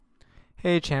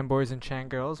Hey Chan boys and Chan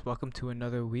girls, welcome to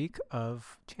another week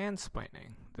of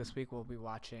Chansplaining. This week we'll be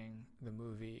watching the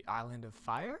movie Island of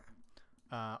Fire,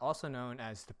 also known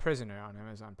as The Prisoner on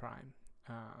Amazon Prime.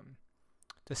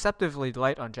 Deceptively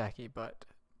light on Jackie, but,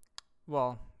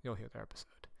 well, you'll hear the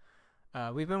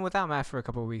episode. We've been without Matt for a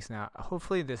couple of weeks now.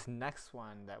 Hopefully this next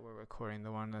one that we're recording,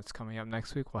 the one that's coming up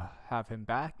next week, we'll have him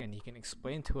back and he can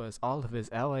explain to us all of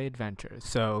his LA adventures.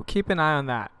 So keep an eye on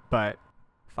that, but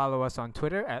follow us on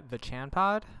Twitter at the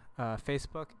ChanPod,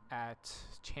 Facebook at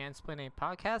Chansplaining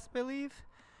Podcast, I believe,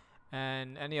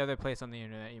 and any other place on the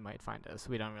internet you might find us.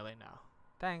 We don't really know.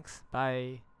 Thanks.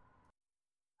 Bye.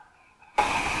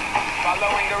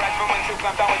 Following direction when to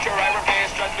climb down with your iron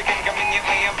fist. Drugs became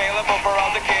conveniently available for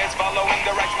all the kids. Following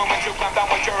direction when to climb down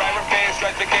with your iron fist.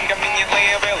 Drugs became conveniently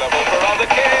available for all the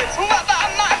kids.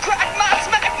 My crack, my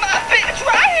smack, my bitch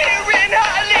right here in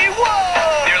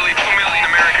Hollywood. Nearly 2 million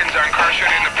Americans are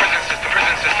incarcerated in the prison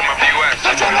system of the U.S.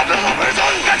 They're trying to build a prison.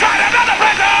 They're trying to build a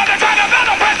prison. They're trying to build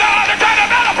a prison. They're trying to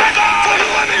build a prison. For you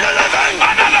and me to living.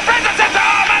 Another prison system.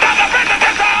 Another prison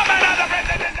system. Another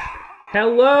prison system.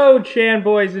 Hello, Chan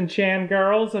boys and Chan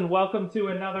girls, and welcome to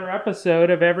another episode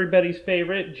of everybody's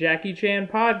favorite Jackie Chan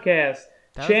podcast,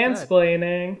 That was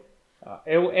Chansplaining.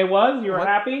 It was? You were What-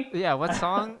 happy? Yeah, what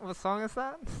song is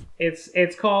that?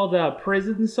 It's called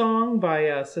Prison Song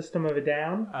by System of a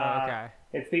Down. Okay.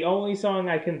 It's the only song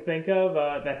I can think of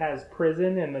that has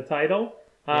prison in the title.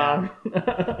 Yeah.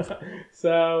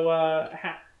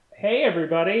 Hey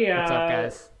everybody. What's up,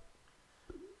 guys?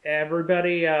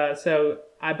 Everybody,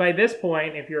 by this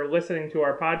point, if you're listening to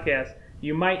our podcast,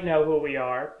 you might know who we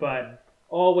are, but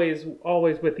always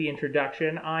with the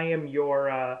introduction, I am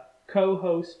your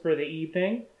co-host for the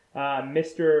evening,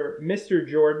 Mr.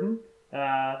 Jordan.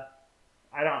 I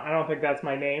don't think that's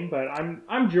my name, but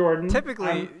I'm Jordan.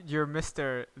 Typically, you're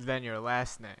Mr. then your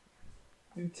last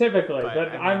name. Typically, But, but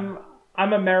I mean-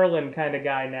 I'm a Maryland kind of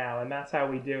guy now, and that's how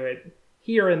we do it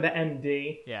here in the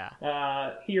MD.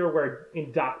 Yeah. Here we're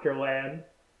in Doctor Land,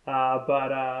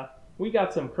 but we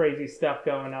got some crazy stuff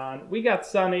going on. We got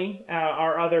Sonny,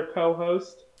 our other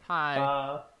co-host.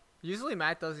 Hi. Usually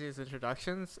Matt does these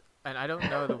introductions, and I don't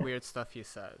know the weird stuff he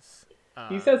says.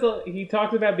 He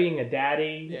talks about being a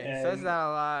daddy. Yeah, he and says that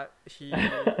a lot.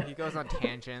 He goes on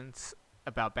tangents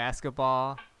about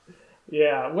basketball.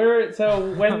 Yeah,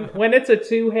 when it's a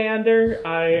two-hander,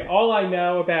 all I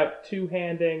know about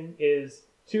two-handing is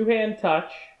two-hand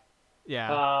touch.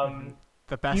 Yeah.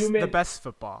 The best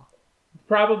football.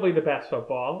 Probably the best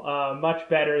football. Much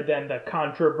better than the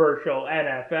controversial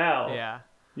NFL. Yeah.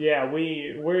 Yeah,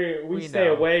 we stay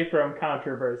know. away from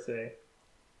controversy.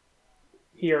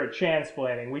 Here at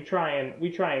Chansplaining, we try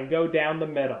and go down the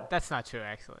middle. That's not true,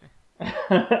 actually.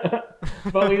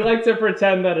 But we like to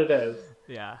pretend that it is.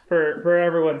 Yeah. For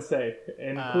everyone's sake,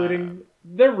 including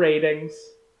the ratings,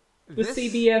 the This-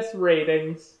 CBS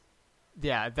ratings.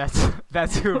 Yeah,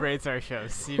 that's who rates our show,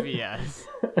 CBS.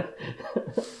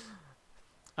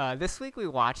 This week we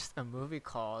watched a movie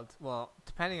called, well,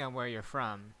 depending on where you're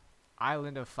from,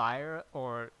 Island of Fire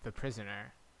or The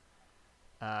Prisoner.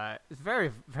 It's a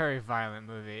very, very violent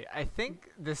movie. I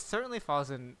think this certainly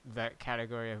falls in that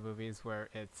category of movies where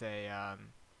it's a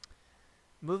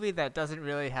movie that doesn't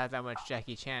really have that much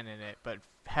Jackie Chan in it, but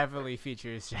heavily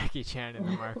features Jackie Chan in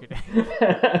the marketing.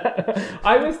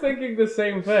 I was thinking the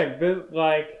same thing.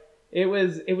 It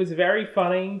was very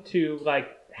funny to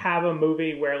have a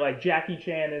movie where Jackie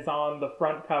Chan is on the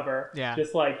front cover, Yeah.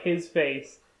 just his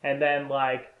face, and then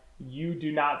you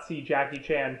do not see Jackie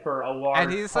Chan for a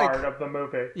large he's, part of the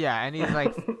movie. Yeah, and he's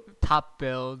top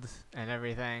billed and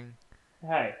everything.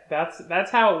 Hey, that's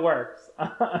how it works.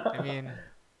 I mean,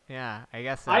 yeah, I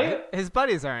guess so. His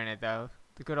buddies are in it though.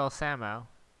 The good old Samo.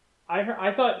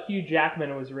 I thought Hugh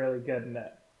Jackman was really good in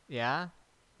it. Yeah.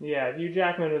 Yeah, Hugh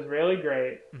Jackman was really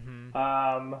great.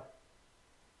 Mm-hmm.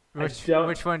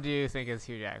 Which one do you think is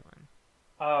Hugh Jackman?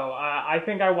 I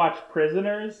think I watched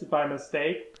Prisoners by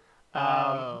mistake.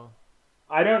 Oh.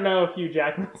 I don't know if Hugh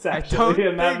Jackman's I actually don't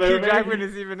in that think Hugh movie. Jackman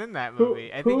is even in that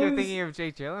movie. I think you're who's- thinking of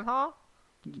Jake Gyllenhaal?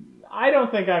 I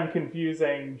don't think I'm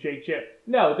confusing Jake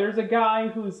No, there's a guy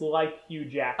who's like Hugh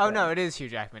Jackman. Oh no, it is Hugh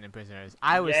Jackman in Prisoners.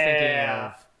 I was thinking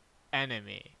of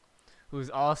Enemy, who's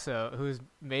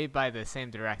made by the same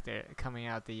director, coming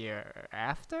out the year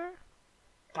after.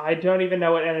 I don't even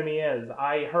know what Enemy is.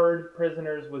 I heard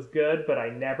Prisoners was good, but I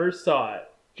never saw it.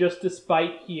 Just to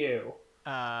spite Hugh.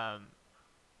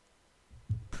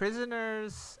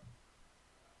 Prisoners.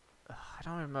 I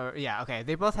don't remember. Yeah, okay.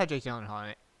 They both had Jake Gyllenhaal in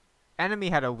it. Enemy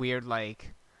had a weird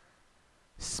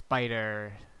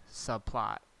spider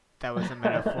subplot that was a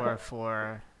metaphor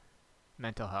for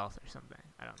mental health or something.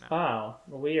 I don't know. Oh,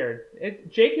 weird.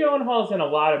 Jake Gyllenhaal's in a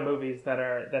lot of movies that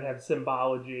have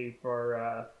symbology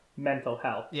for mental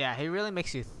health. Yeah, he really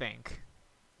makes you think.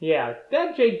 Yeah,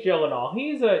 that Jake Gyllenhaal,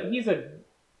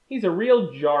 he's a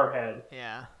real jarhead.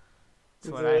 Yeah.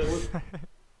 That's He's what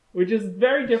which is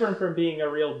very different from being a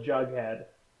real jughead.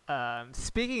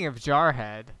 Speaking of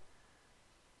jarhead,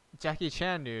 Jackie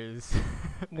Chan news.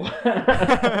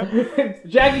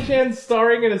 Jackie Chan's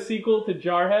starring in a sequel to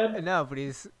Jarhead? No, but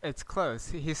it's close.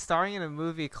 He's starring in a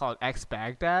movie called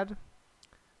Ex-Baghdad.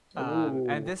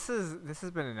 And this has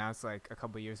been announced like a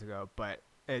couple years ago, but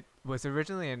it was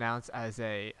originally announced as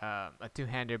a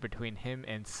two-hander between him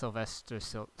and Sylvester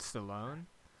Stallone.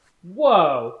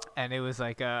 Whoa! And it was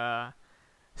like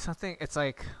something. It's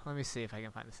like, let me see if I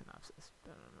can find the synopsis.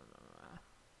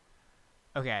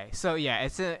 Okay, so yeah,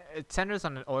 it centers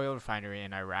on an oil refinery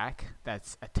in Iraq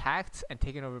that's attacked and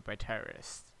taken over by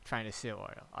terrorists trying to steal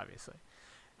oil, obviously.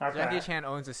 Okay. Jackie Chan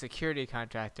owns a security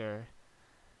contractor,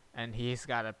 and he's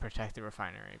got to protect the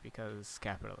refinery because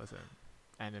capitalism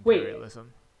and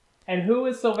imperialism. And who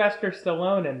is Sylvester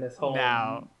Stallone in this whole...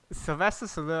 Now, Sylvester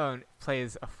Stallone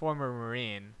plays a former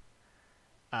Marine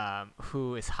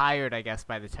who is hired, I guess,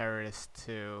 by the terrorists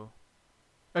to...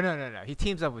 Oh, no. He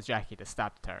teams up with Jackie to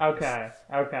stop the terrorists.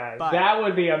 Okay. But, that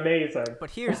would be amazing. But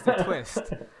here's the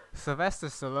twist. Sylvester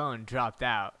Stallone dropped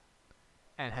out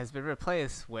and has been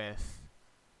replaced with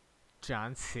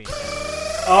John Cena.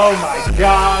 Oh my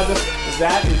god.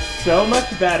 That is so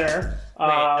much better.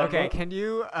 Wait, okay, can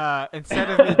you, instead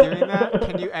of me doing that,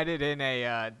 can you edit in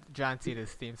a John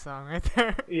Cena's theme song right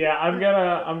there? Yeah, I'm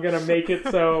gonna make it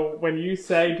so when you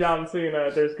say John Cena,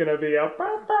 there's gonna be a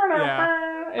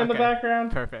in the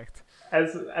background. Perfect.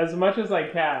 As much as I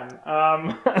can.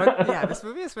 But yeah, this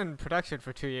movie has been in production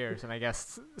for 2 years, and I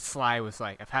guess Sly was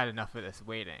like, I've had enough of this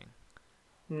waiting.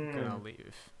 I'm gonna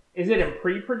leave. Is it in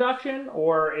pre-production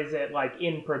or is it like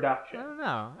in production? I don't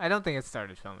know. I don't think it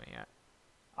started filming yet.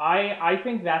 I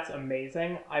think that's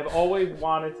amazing. I've always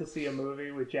wanted to see a movie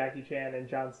with Jackie Chan and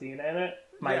John Cena in it.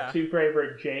 My two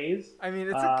favorite Jays. I mean,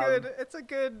 it's a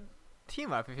good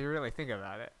team up if you really think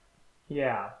about it.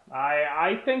 Yeah,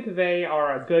 I think they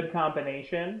are a good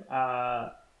combination. I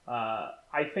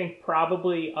think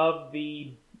probably of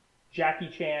the Jackie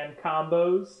Chan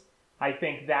combos, I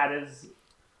think that is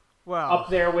up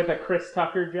there with a Chris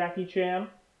Tucker Jackie Chan.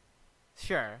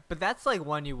 Sure, but that's like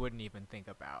one you wouldn't even think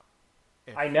about.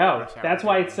 I know. That's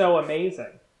why it's so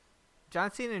amazing.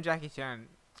 John Cena and Jackie Chan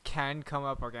can come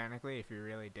up organically if you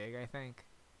really dig, I think.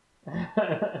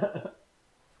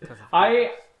 I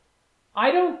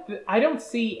don't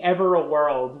see ever a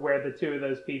world where the two of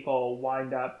those people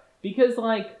wind up because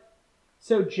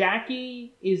so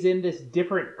Jackie is in this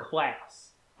different class.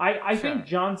 I think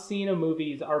John Cena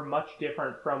movies are much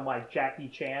different from like Jackie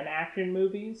Chan action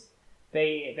movies.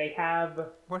 They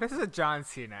have... What is a John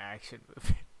Cena action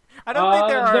movie? I don't think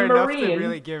there are enough to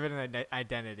really give it an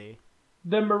identity.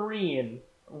 The Marine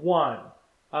 1.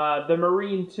 The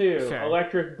Marine 2. Sure.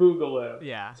 Electric Boogaloo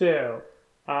 2.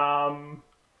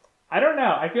 I don't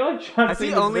know. I feel like John Cena's Has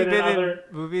he only been in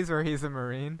movies where he's a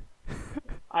Marine?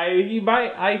 But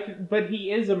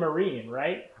he is a Marine,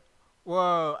 right?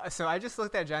 Whoa, so I just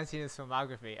looked at John Cena's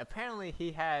filmography. Apparently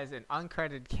he has an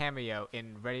uncredited cameo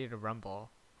in Ready to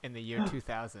Rumble in the year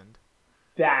 2000.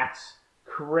 That's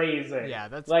crazy. Yeah,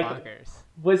 that's bonkers.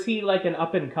 Was he like an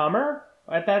up-and-comer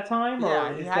at that time?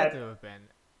 Yeah, or he had to have been.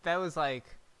 That was like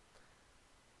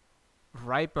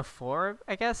right before,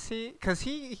 I guess, because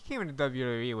he came into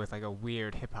WWE with like a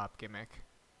weird hip-hop gimmick.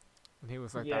 And he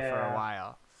was like that for a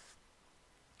while.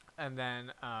 And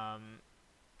then,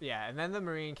 and then the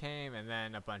Marine came, and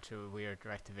then a bunch of weird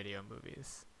direct-to-video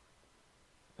movies.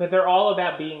 But they're all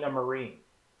about being a Marine.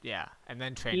 Yeah, and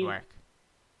then Trainwreck.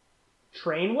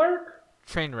 Trainwreck?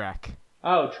 Trainwreck.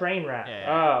 Oh, Trainwreck. Yeah.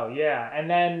 Oh, yeah. And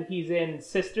then he's in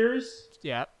Sisters.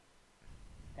 Yep.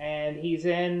 And he's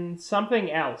in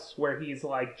something else where he's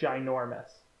like ginormous.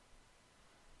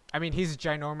 I mean, he's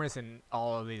ginormous in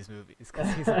all of these movies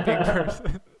because he's a big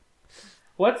person.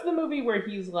 What's the movie where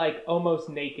he's like almost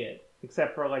naked,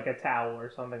 except for like a towel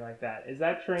or something like that? Is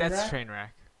that Trainwreck? That's Trainwreck.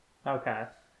 Okay.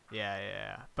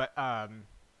 Yeah. But I don't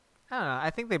know. I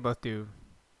think they both do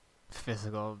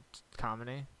physical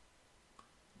comedy.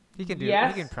 He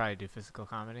can probably do physical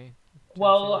comedy.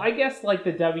 Well, I guess like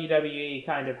the WWE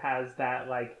kind of has that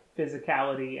like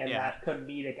physicality and that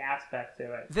comedic aspect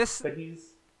to it. This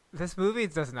movie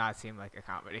does not seem like a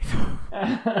comedy.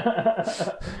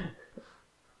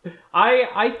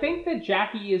 I think that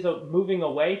Jackie is moving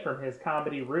away from his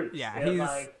comedy roots.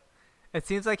 Yeah, it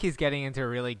seems like he's getting into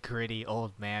really gritty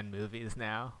old man movies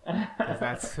now. Because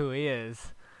that's who he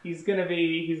is. He's gonna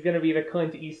be the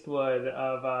Clint Eastwood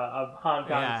of Hong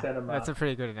Kong cinema. That's a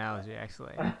pretty good analogy,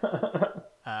 actually.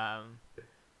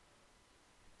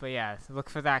 But yeah, so look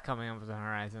for that coming up on the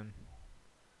horizon.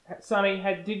 Sonny,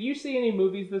 did you see any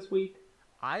movies this week?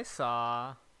 I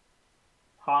saw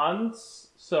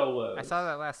Solo. I saw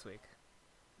that last week.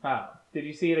 Oh, did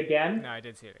you see it again? No, I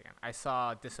did see it again. I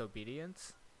saw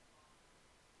Disobedience.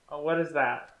 Oh, what is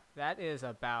that? That is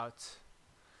about...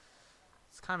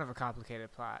 It's kind of a complicated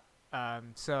plot.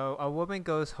 So a woman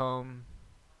goes home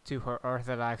to her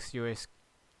Orthodox Jewish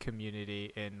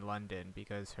community in London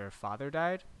because her father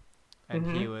died,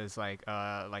 and he was like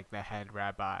the head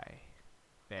rabbi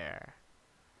there.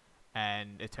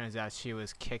 And it turns out she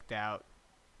was kicked out,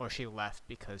 or she left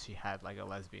because she had like a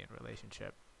lesbian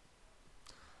relationship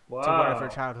to one of her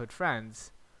childhood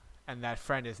friends, and that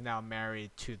friend is now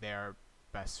married to their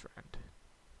best friend.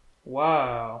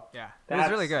 Wow. Yeah, it was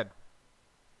really good.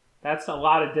 That's a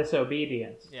lot of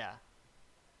disobedience. Yeah.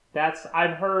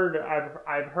 I'm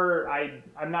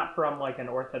not from like an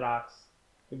Orthodox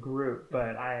group,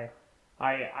 but I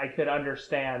could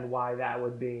understand why that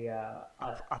would be a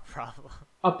problem.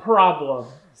 A problem.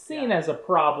 Seen as a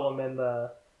problem in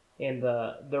the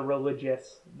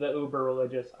religious, the uber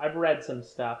religious. I've read some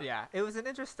stuff. Yeah, it was an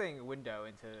interesting window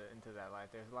into that life.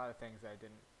 There's a lot of things I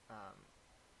didn't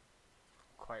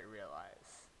quite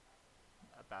realize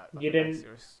about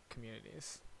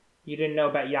communities. You didn't know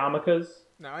about yarmulkes?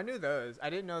 No, I knew those. I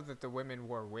didn't know that the women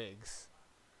wore wigs.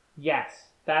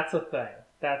 Yes, that's a thing.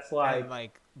 That's like... And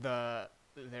like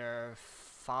their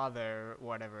father,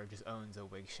 whatever, just owns a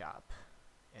wig shop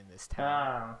in this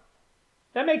town.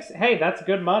 Hey, that's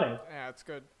good money. Yeah, it's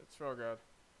good. It's real good.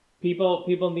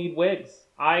 People need wigs.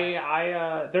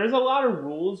 There's a lot of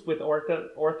rules with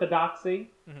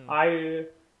orthodoxy. Mm-hmm.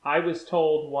 I was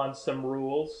told once some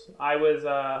rules. I was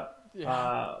so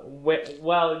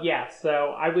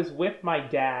I was with my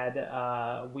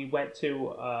dad. We went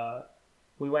to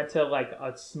like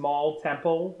a small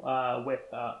temple with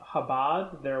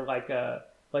Chabad. They're like a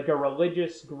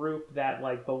religious group that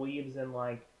like believes in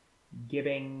like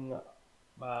giving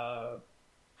I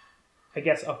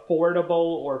guess affordable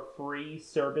or free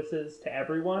services to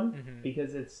everyone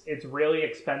because it's really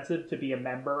expensive to be a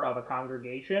member of a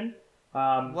congregation.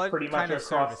 What pretty kind much of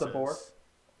across services? the board.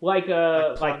 Like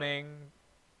plumbing?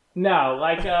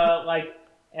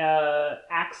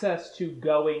 Access to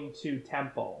going to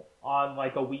temple on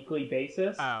like a weekly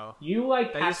basis. Oh. You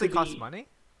like that usually costs money?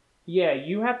 Yeah,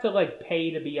 you have to like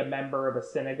pay to be a member of a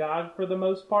synagogue for the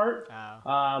most part.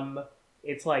 Oh.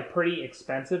 It's like pretty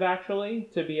expensive actually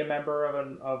to be a member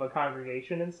of a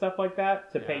congregation and stuff like that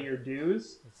to pay your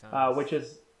dues, which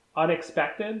is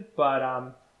unexpected.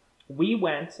 But we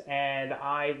went and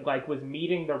I like was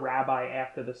meeting the rabbi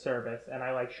after the service and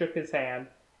I like shook his hand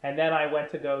and then I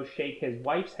went to go shake his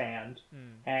wife's hand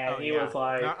and he was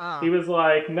like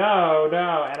no,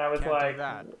 and I was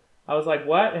like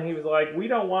what? And he was like, we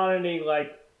don't want any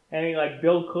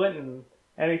Bill Clinton.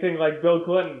 Anything like Bill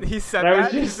Clinton. He said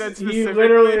that? He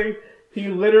literally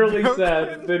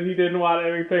said that he didn't want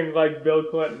anything like Bill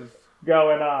Clinton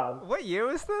going on. What year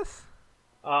was this?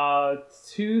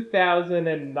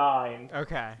 2009.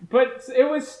 Okay. But it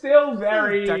was still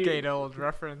very... decade-old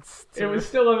reference. It was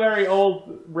still a very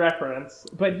old reference.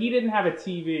 But he didn't have a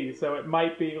TV, so it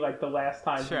might be like the last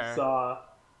time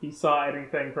he saw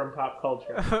anything from pop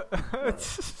culture.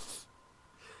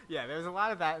 Yeah, there's a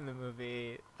lot of that in the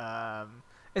movie.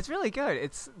 It's really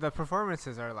good. The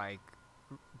performances are like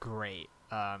great.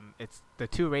 It's the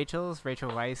two Rachels, Rachel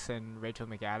Weisz and Rachel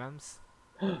McAdams.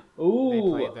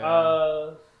 Ooh,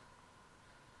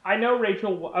 I know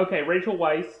Rachel. Okay, Rachel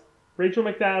Weisz. Rachel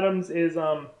McAdams is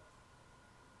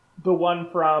the one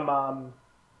from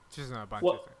She's in a bunch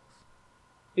of things.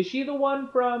 Is she the one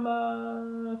from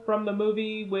the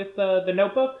movie with the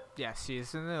Notebook? Yes,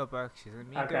 she's in the Notebook. She's in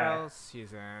Mean Girls.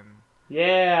 She's in...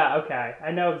 Yeah, okay.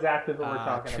 I know exactly who we're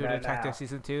talking True about Detective now.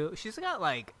 Season 2. She's got,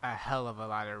 like, a hell of a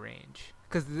lot of range.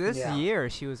 Because this year,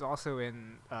 she was also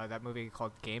in that movie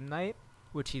called Game Night,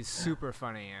 which she's super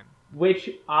funny in. Which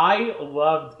I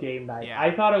loved Game Night. Yeah.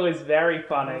 I thought it was very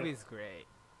funny. The movie's great.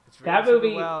 It's really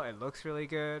super well. It looks really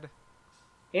good.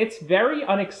 It's very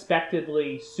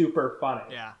unexpectedly super funny.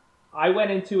 Yeah. I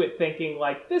went into it thinking,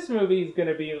 like, this movie's going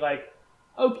to be, like,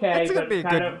 okay, it's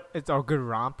it's a good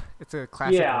romp. It's a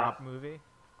classic romp movie.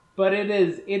 But it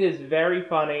is very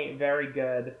funny, very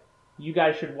good. You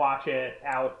guys should watch it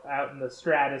out in the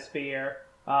stratosphere.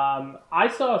 I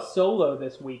saw Solo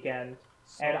this weekend,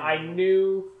 and I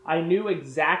knew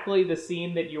exactly the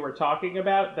scene that you were talking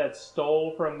about that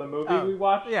stole from the movie we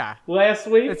watched last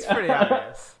week. It's pretty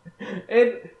obvious.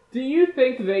 Do you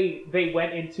think they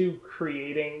went into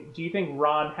creating? Do you think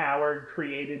Ron Howard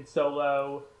created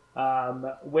Solo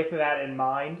with that in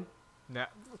mind? No,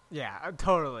 yeah,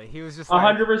 totally. He was just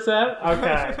like 100%.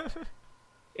 Okay.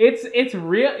 It's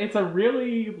real. It's a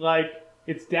really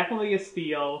it's definitely a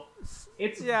steal.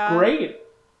 It's great.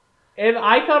 And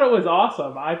I thought it was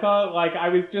awesome. I thought I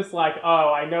was just like,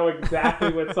 oh, I know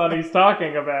exactly what Sonny's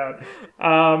talking about.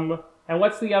 And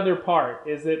what's the other part?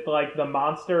 Is it the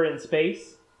monster in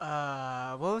space?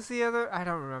 What was the other? I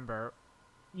don't remember.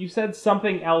 You said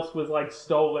something else was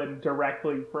stolen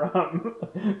directly from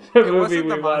the It movie wasn't we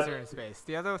the monster watched. in space.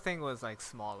 The other thing was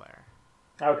smaller.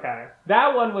 Okay,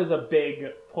 that one was a big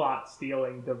plot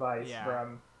stealing device Yeah.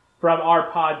 from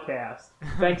our podcast.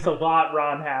 Thanks a lot,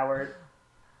 Ron Howard.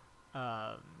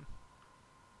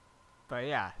 But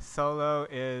yeah, Solo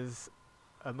is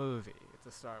a movie. It's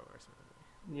a Star Wars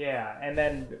movie. Yeah, and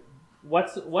then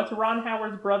what's Ron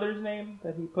Howard's brother's name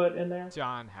that he put in there?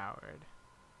 John Howard.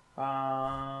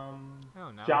 I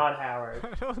don't know. John Howard.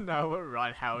 I don't know what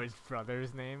Ron Howard's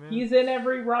brother's name is. He's in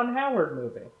every Ron Howard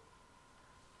movie.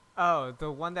 Oh, the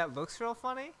one that looks real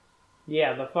funny?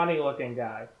 Yeah, the funny-looking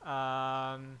guy.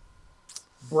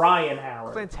 Brian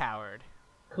Howard.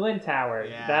 Clint Howard.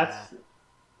 Yeah.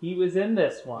 He was in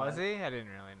this one. Was he? I didn't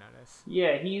really notice.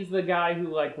 Yeah, he's the guy who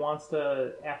wants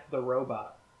to F the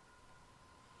robot.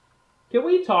 Can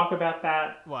we talk about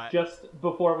that? What? Just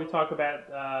before we talk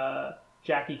about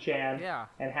Jackie Chan. Yeah.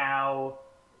 And how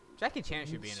Jackie Chan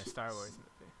should be in a Star Wars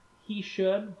movie. he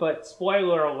should, but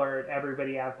spoiler alert,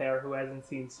 everybody out there who hasn't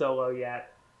seen Solo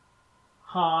yet.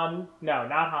 Lando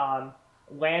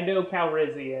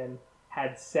Calrissian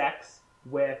had sex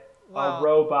with a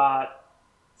robot.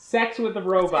 Sex with a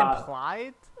robot. It's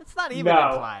implied? It's not even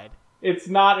No. implied. It's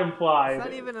not implied. It's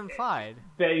not even implied.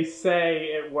 They say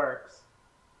it works.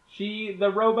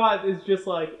 The robot is just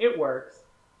it works.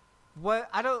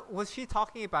 Was she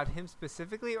talking about him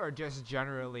specifically or just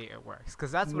generally it works?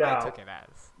 Because that's what I took it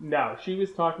as. No, she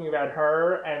was talking about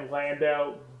her and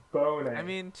Lando boning. I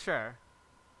mean, sure.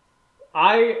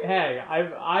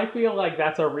 I feel like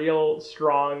that's a real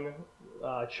strong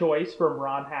choice from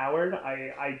Ron Howard.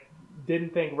 I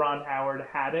didn't think Ron Howard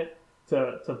had it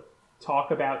to talk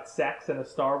about sex in a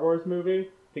Star Wars movie,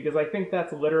 because I think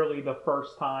that's literally the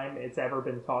first time it's ever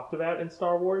been talked about in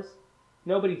Star Wars.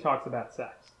 Nobody talks about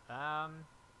sex.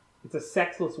 It's a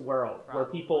sexless world where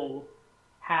people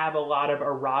have a lot of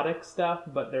erotic stuff,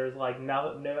 but there's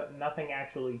nothing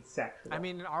actually sexual. I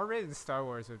mean, an R-rated Star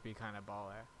Wars would be kind of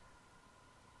baller.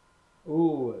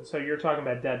 Ooh, so you're talking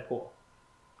about Deadpool.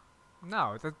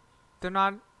 No, they're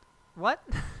not. What?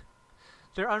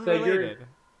 They're unrelated. So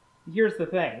here's the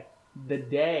thing. The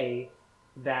day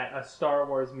that a Star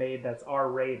Wars made that's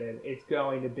R-rated, it's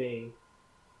going to be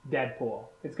Deadpool.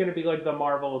 It's going to be the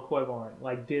Marvel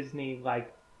equivalent. Disney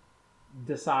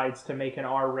decides to make an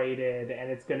R-rated, and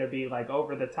it's going to be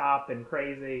over the top and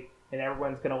crazy, and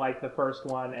everyone's going to like the first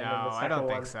one, and then the second one. I don't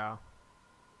think so.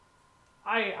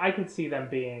 I could see them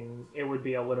it would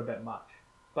be a little bit much.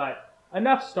 But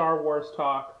enough Star Wars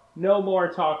talk. No more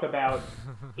talk about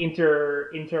it's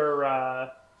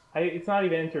not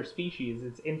even interspecies.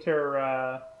 It's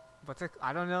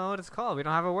I don't know what it's called. We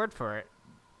don't have a word for it.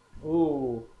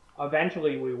 Ooh,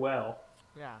 eventually we will.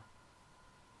 Yeah.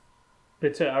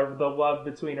 The love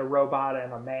between a robot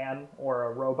and a man, or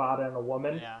a robot and a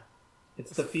woman. Yeah.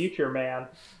 It's the future, man.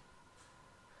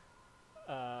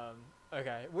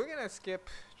 Okay, we're gonna skip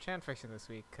Chan Fiction this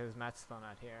week because Matt's still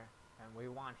not here, and we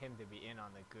want him to be in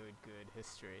on the good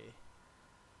history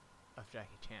of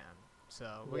Jackie Chan.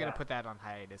 So we're gonna put that on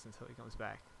hiatus until he comes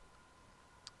back,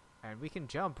 and we can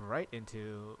jump right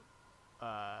into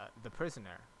The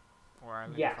Prisoner or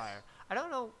Island of Fire. I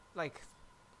don't know,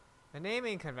 the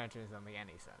naming conventions don't make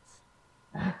any sense.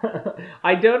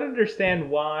 I don't understand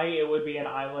why it would be an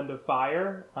Island of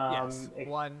Fire. Yes,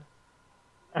 why?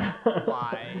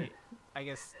 I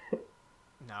guess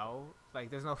no.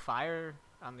 There's no fire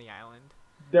on the island.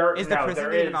 Is the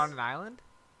prison even on an island?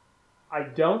 I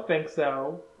don't think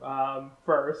so.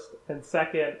 First, and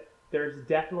second, there's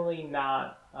definitely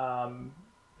not.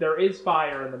 There is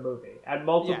fire in the movie at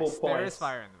multiple points. There is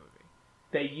fire in the movie.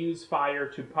 They use fire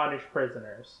to punish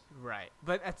prisoners. Right,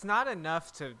 but it's not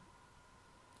enough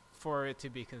for it to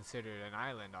be considered an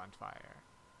island on fire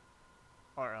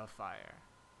or a fire.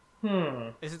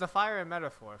 Is the fire a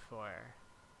metaphor for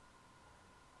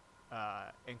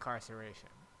incarceration?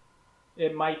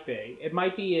 It might be. It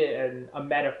might be a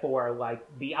metaphor,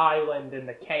 the island and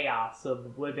the chaos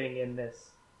of living in this,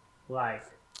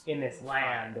 in this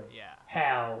land of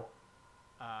hell.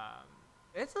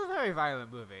 It's a very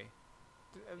violent movie.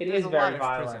 It There's is very a lot of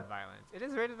violent. prison violence. It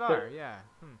is rated R, yeah.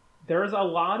 there's a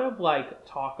lot of like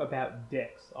talk about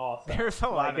dicks also. There's a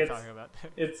lot Like, of talking about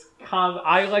that.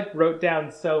 I like wrote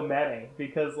down so many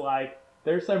because like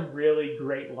there's some really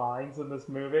great lines in this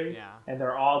movie, Yeah. and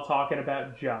they're all talking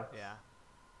about junks. Yeah.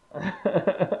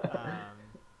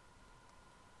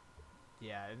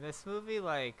 Yeah, in this movie,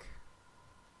 like,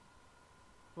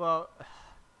 well,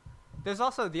 there's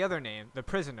also the other name, the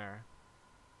prisoner.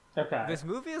 Okay. This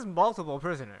movie has multiple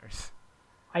prisoners.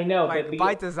 I know, Like, but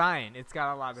by design, it's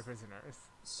got a lot of prisoners.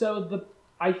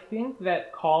 I think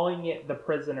that calling it the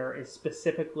prisoner is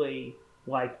specifically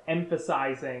like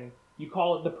emphasizing. You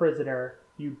call it the prisoner,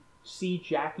 you see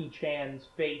Jackie Chan's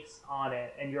face on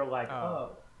it, and you're like, oh,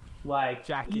 like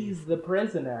Jackie. He's the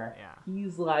prisoner. Yeah.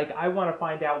 He's like, I want to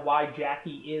find out why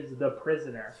Jackie is the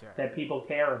prisoner Sure. that people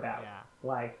care about. Yeah.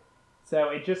 Like, so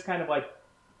it just kind of like,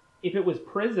 if it was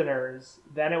prisoners,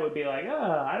 then it would be like,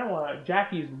 I don't want to.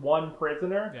 Jackie's one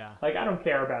prisoner. Yeah. Like, I don't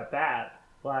care about that.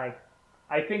 Like,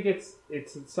 I think it's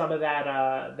some of that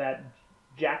that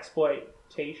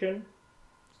jacksploitation.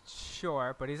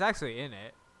 Sure, but he's actually in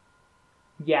it.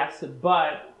 Yes,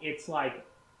 but it's like,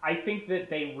 I think that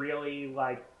they really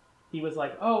like. He was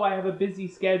like, oh, I have a busy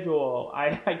schedule.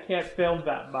 I can't film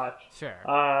that much. Sure.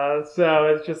 So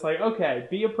it's just like, okay,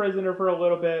 be a prisoner for a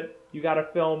little bit. You got to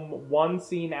film one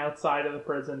scene outside of the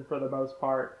prison for the most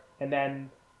part, and then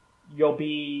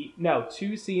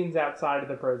two scenes outside of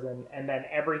the prison, and then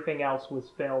everything else was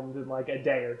filmed in like a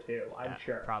day or two, I'm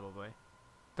sure. Probably.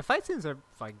 The fight scenes are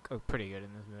like pretty good in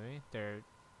this movie. They're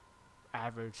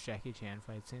average Jackie Chan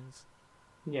fight scenes.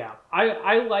 Yeah,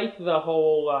 I like the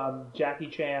whole Jackie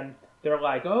Chan. They're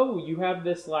like, oh, you have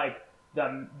this like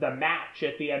the match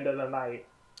at the end of the night.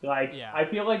 Like, Yeah. I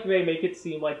feel like they make it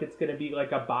seem like it's gonna be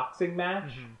like a boxing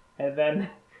match, and then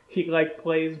he like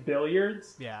plays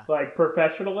billiards, Yeah. like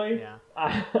professionally. Yeah.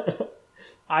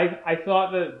 I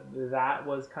thought that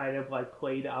was kind of like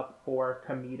played up for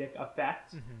comedic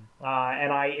effect,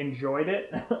 and I enjoyed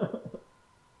it.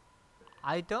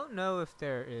 I don't know if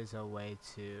there is a way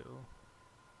to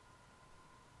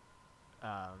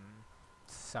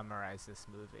summarize this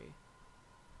movie.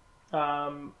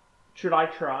 Should I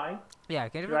try? Yeah,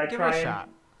 give Should I it try a shot.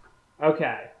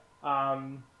 Okay.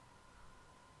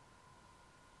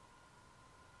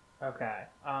 Okay.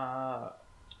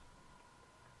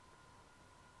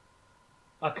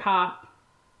 A cop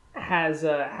has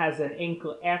an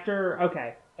inkling after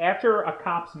a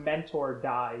cop's mentor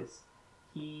dies.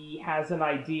 He has an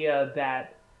idea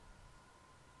that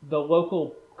the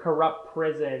local corrupt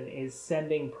prison is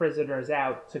sending prisoners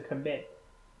out to commit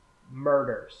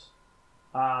murders.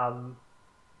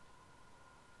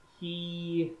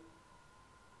 He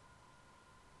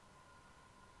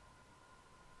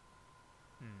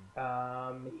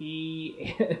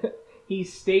he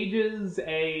stages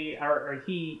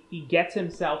he gets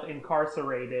himself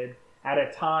incarcerated at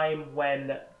a time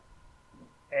when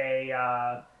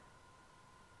a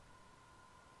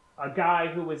guy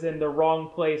who was in the wrong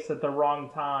place at the wrong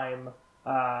time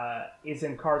is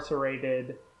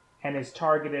incarcerated and is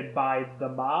targeted by the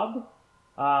mob.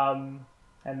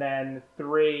 And then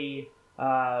 3,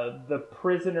 the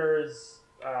prisoners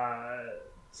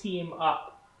team up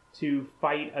to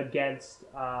fight against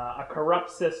a corrupt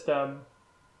system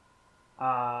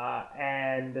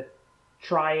and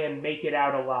try and make it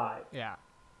out alive. Yeah.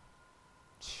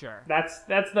 Sure. That's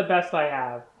the best I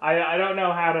have. I don't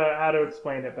know how to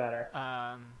explain it better.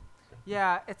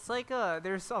 Yeah, it's like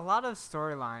there's a lot of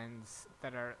storylines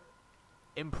that are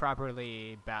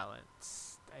improperly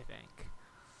balanced, I think.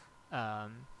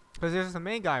 Because there's the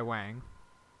main guy, Wang,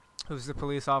 who's the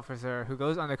police officer who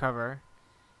goes undercover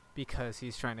because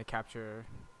he's trying to capture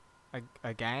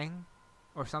a gang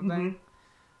or something.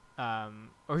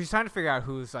 Or he's trying to figure out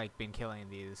who's like been killing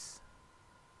these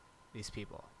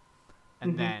people.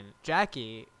 And then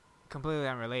Jackie, completely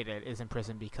unrelated, is in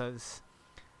prison because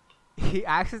he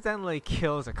accidentally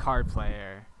kills a card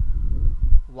player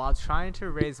while trying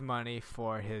to raise money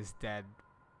for his dead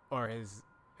or his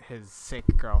sick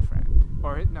girlfriend.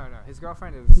 Or his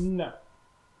girlfriend is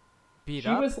beat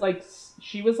up.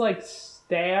 She was like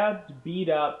stabbed, beat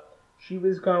up. She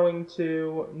was going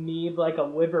to need like a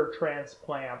liver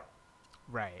transplant.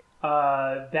 Right.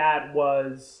 That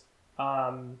was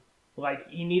like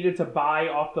he needed to buy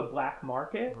off the black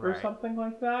market or something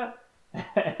like that.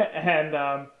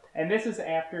 And this is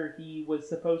after he was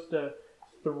supposed to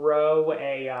throw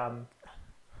a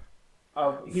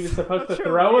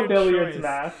billiards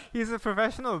match. He's a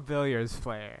professional billiards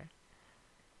player,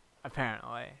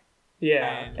 apparently.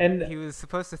 Yeah, and he was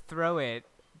supposed to throw it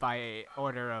by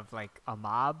order of like a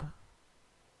mob.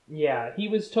 Yeah, he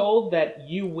was told that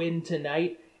you win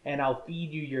tonight and I'll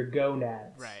feed you your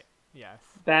gonads. Right. Yes.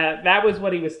 That was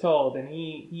what he was told, and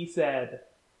he said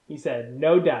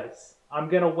no dice. I'm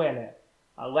gonna win it.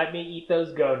 Let me eat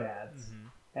those gonads. Mm-hmm.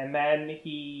 And then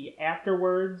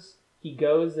afterwards he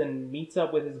goes and meets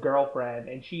up with his girlfriend,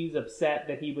 and she's upset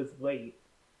that he was late.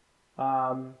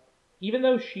 Even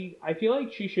though I feel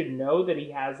like she should know that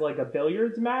he has like a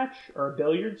billiards match or a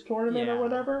billiards tournament or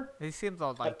whatever. He seems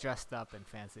all like dressed up and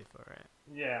fancy for it.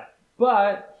 Yeah.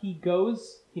 But he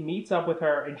meets up with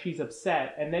her, and she's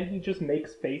upset, and then he just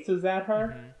makes faces at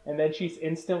her, and then she's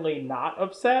instantly not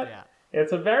upset. Yeah.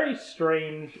 It's a very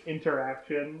strange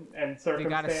interaction and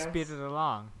circumstance. They gotta speed it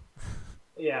along.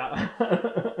 Yeah.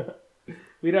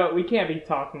 We can't be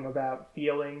talking about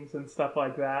feelings and stuff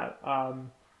like that.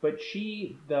 But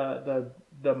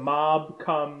the mob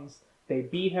comes, they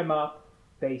beat him up,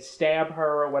 they stab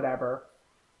her or whatever,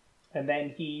 and then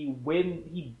he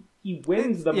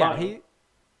wins the money.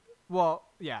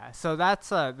 So that's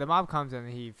the mob comes in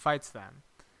and he fights them,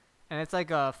 and it's like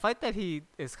a fight that he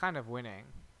is kind of winning,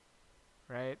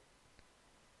 right?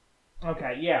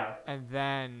 Okay, yeah. And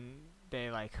then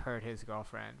they like hurt his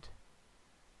girlfriend.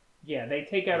 Yeah, they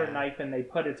take out a knife and they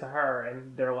put it to her,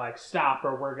 and they're like, "Stop,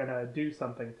 or we're gonna do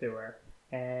something to her."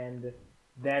 And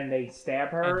then they stab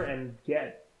her and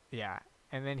get. Yeah,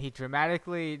 and then he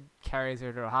dramatically carries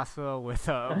her to a hospital with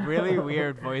a really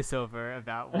weird voiceover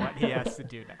about what he has to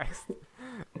do next.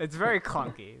 It's very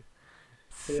clunky.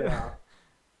 Yeah.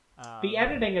 The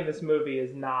editing in this movie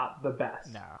is not the best.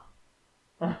 No.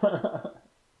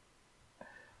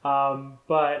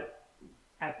 But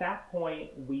at that point,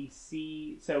 we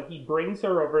see. So he brings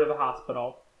her over to the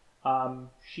hospital.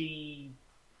 He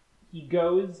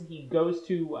goes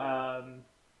to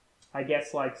I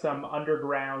guess like some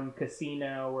underground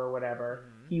casino or whatever.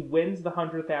 Mm-hmm. He wins the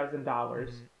 $100,000. Mm-hmm.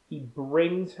 He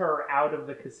brings her out of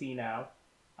the casino.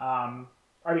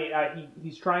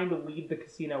 He's trying to leave the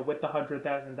casino with the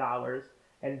 $100,000,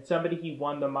 and somebody he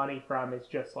won the money from is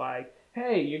just like,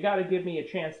 "Hey, you got to give me a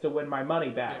chance to win my money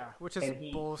back." Yeah, which is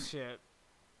bullshit.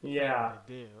 Yeah.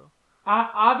 To do.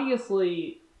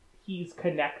 Obviously, he's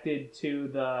connected to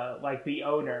the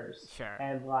owners. Sure.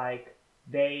 And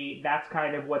that's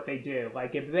kind of what they do.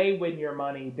 Like, if they win your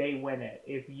money, they win it.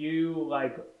 If you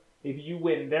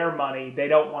win their money, they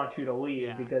don't want you to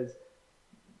leave because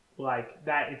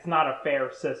it's not a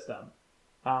fair system.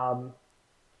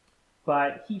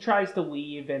 But he tries to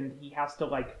leave, and he has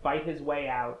to fight his way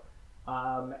out.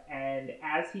 And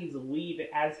as he's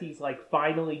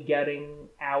finally getting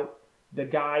out, the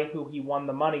guy who he won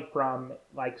the money from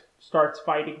starts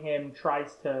fighting him,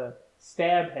 tries to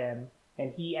stab him,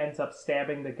 and he ends up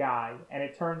stabbing the guy. And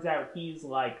it turns out he's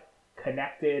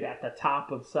connected at the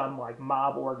top of some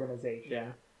mob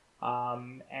organization. Yeah.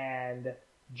 And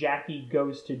Jackie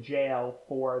goes to jail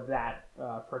for that,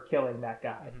 for killing that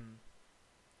guy.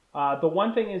 Mm-hmm. The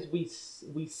one thing is we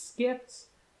skipped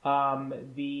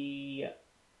the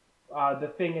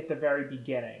thing at the very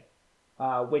beginning,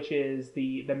 which is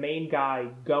the main guy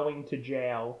going to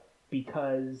jail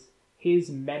because his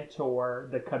mentor,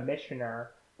 the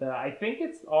commissioner, I think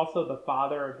it's also the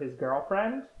father of his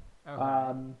girlfriend.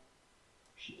 Okay.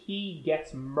 He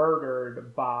gets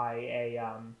murdered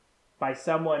by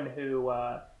someone who,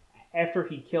 after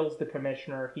he kills the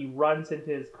commissioner, he runs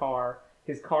into his car.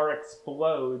 His car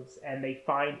explodes, and they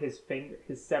find his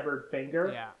severed finger.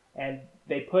 Yeah. And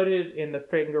they put it in the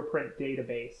fingerprint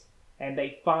database, and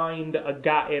they find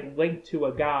it linked to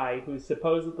a guy who's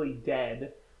supposedly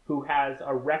dead, who has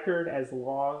a record as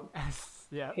long.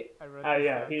 Yeah, I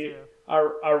read too.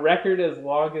 A record as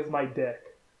long as my dick.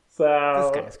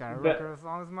 So this guy's got a record as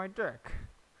long as my dick.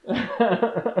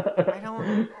 I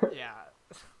don't. Yeah,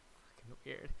 fucking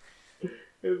weird.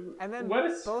 And then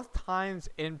both times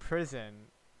in prison,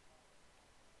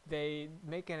 they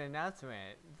make an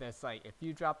announcement that's like, if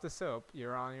you drop the soap,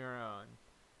 you're on your own.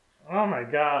 Oh my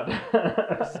god.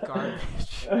 This is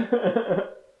garbage.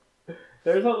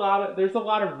 There's a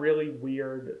lot of really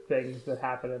weird things that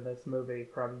happen in this movie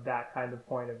from that kind of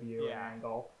point of view and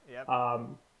angle. Yep.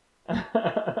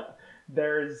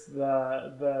 There's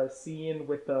the scene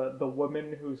with the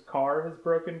woman whose car has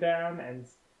broken down, and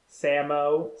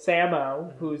Samo,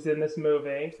 mm-hmm. who's in this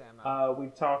movie.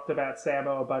 We've talked about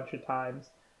Samo a bunch of times.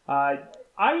 I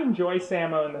enjoy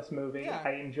Samo in this movie. Yeah.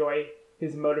 I enjoy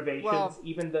his motivations. Well,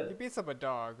 he beats up a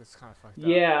dog. It's kind of fucked up.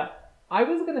 Yeah. I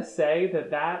was going to say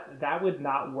that would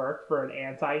not work for an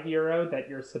anti-hero that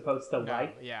you're supposed to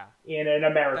like in an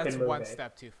American movie. That's one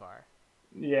step too far.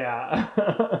 Yeah.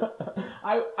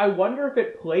 I wonder if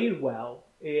it played well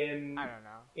in... I don't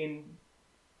know.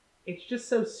 It's just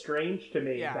so strange to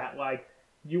me that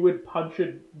you would punch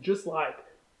it just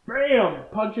bam,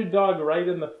 punch a dog right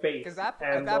in the face. Because at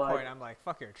and, that like, point, I'm like,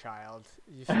 fuck your child.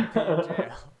 You should be in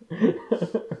jail.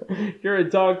 You're a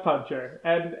dog puncher,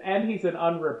 and he's an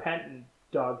unrepentant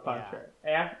dog puncher.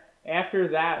 After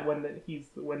that,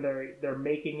 when they're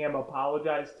making him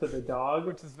apologize to the dog,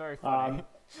 Which is very funny.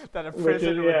 That a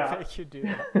prison would make you do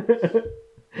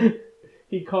that.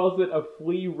 He calls it a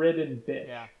flea-ridden bitch.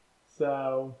 Yeah.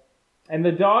 So, and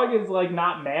the dog is like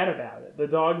not mad about it. The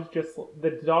dog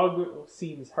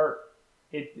seems hurt.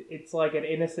 It's like an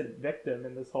innocent victim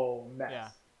in this whole mess. Yeah.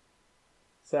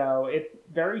 So it's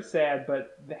very sad,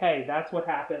 but hey, that's what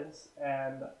happens.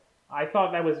 And I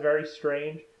thought that was very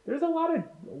strange. There's a lot of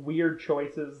weird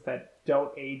choices that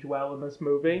don't age well in this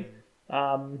movie.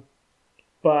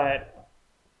 But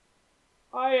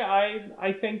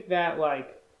I think that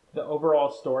like the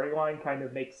overall storyline kind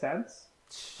of makes sense.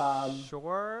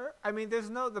 Sure. I mean,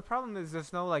 the problem is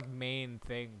there's no like main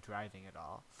thing driving it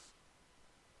all.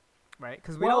 Right?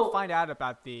 Because we don't find out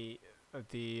about the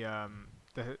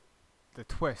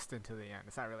twist until the end.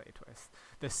 It's not really a twist.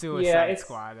 The Suicide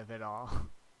Squad of it all.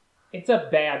 It's a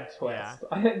bad twist.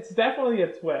 Yeah. It's definitely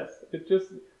a twist. It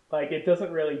just like it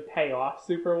doesn't really pay off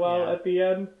super well at the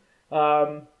end.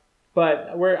 But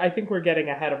I think we're getting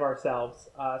ahead of ourselves.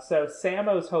 So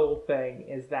Samo's whole thing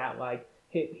is that like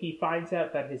he finds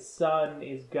out that his son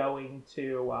is going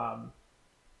to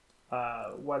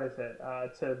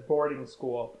to boarding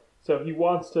school. So he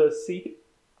wants to see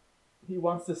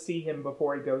him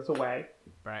before he goes away.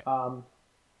 Right.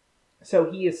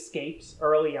 So he escapes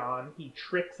early on. He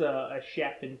tricks a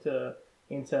chef into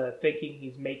thinking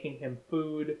he's making him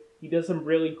food. He does some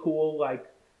really cool like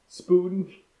spoon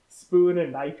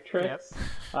and knife tricks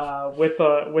with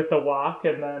the wok,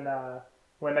 and then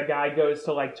when the guy goes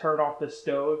to like turn off the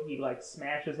stove, he like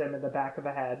smashes him in the back of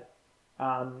the head.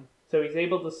 So he's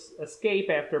able to escape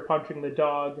after punching the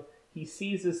dog. He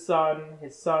sees his son.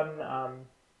 His son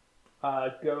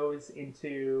goes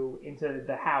into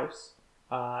the house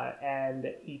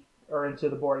into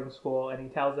the boarding school, and he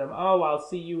tells him, "Oh, I'll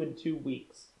see you in 2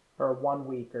 weeks or 1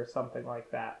 week or something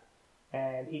like that."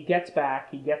 And he gets back.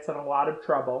 He gets in a lot of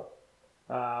trouble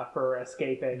for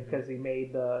escaping because he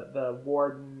made the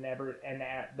warden and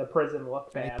the prison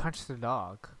look bad. And he punched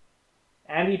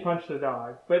the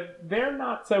dog. But they're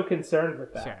not so concerned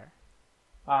with that. Sure.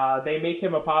 They make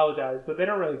him apologize, but they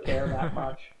don't really care that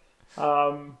much.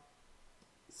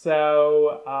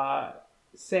 So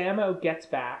Samo gets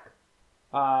back.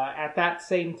 At that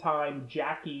same time,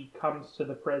 Jackie comes to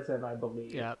the prison, I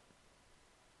believe. Yep.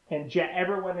 And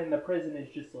everyone in the prison is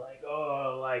just like,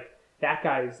 oh, like, that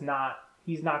guy's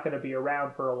he's not going to be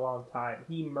around for a long time.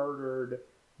 He murdered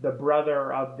the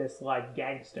brother of this, like,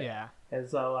 gangster. Yeah. And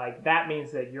so, like, that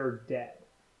means that you're dead.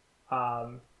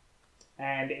 And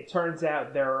it turns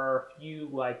out there are a few,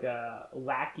 like,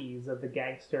 lackeys of the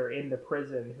gangster in the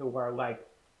prison who are, like,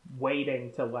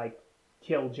 waiting to, like,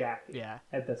 kill Jackie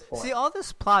at this point. See, all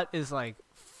this plot is, like,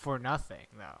 for nothing,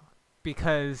 though.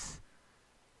 Because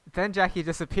then Jackie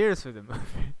disappears for the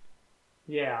movie.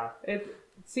 Yeah.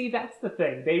 See, that's the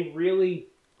thing. They really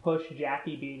push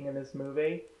Jackie being in this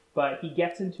movie, but he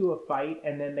gets into a fight,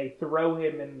 and then they throw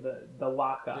him in the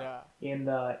lockup.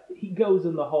 Yeah. He goes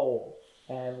in the hole,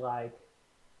 and, like,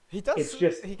 he does. It's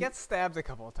just, he gets stabbed a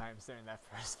couple of times during that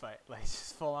first fight. Like,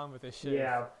 just full on with his shit.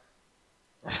 Yeah.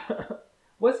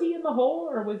 Was he in the hole,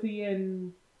 or was he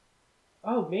in...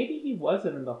 Oh, maybe he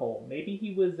wasn't in the hole. Maybe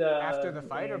he was... after the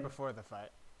fight or before the fight?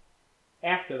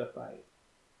 After the fight.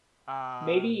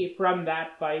 Maybe from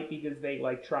that fight, because they,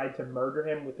 like, tried to murder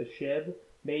him with a shiv,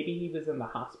 maybe he was in the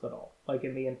hospital, like,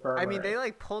 in the infirmary. I mean, they,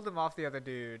 like, pulled him off the other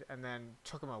dude and then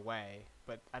took him away,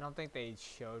 but I don't think they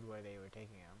showed where they were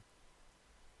taking him.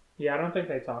 Yeah, I don't think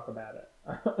they talk about it.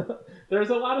 There's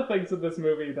a lot of things in this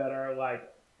movie that are, like,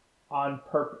 on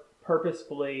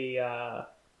purposefully,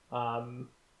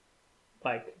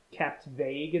 like, kept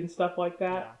vague and stuff like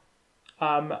that.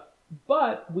 Yeah.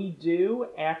 But we do,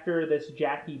 after this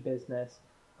Jackie business,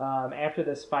 after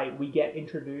this fight, we get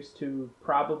introduced to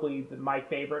probably my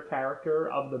favorite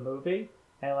character of the movie,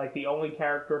 and, like, the only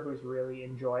character who's really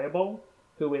enjoyable,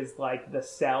 who is, like, the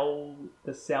cell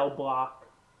block,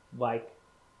 like,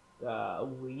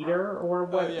 leader or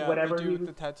whatever. The dude with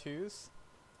the tattoos.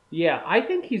 Yeah, I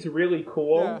think he's really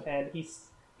cool, and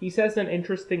he says an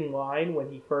interesting line when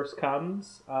he first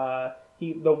comes.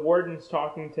 The warden's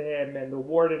talking to him, and the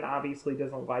warden obviously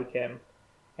doesn't like him,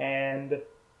 and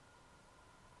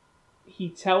he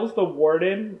tells the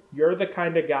warden, "You're the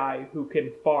kind of guy who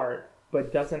can fart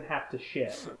but doesn't have to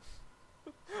shit."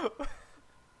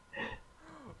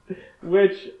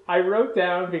 Which I wrote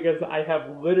down because I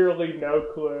have literally no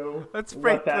clue what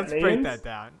that means. Let's break that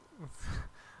down.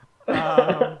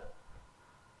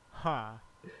 Huh.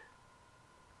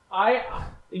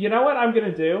 You know what I'm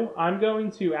gonna do? I'm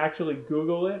going to actually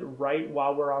Google it right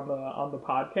while we're on the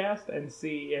podcast and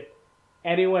see if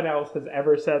anyone else has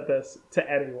ever said this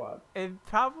to anyone. It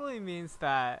probably means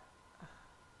that.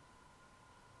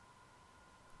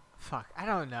 Fuck, I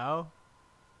don't know.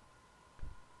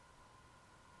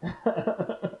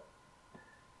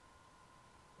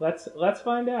 Let's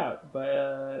find out.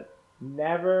 But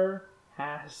never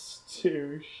has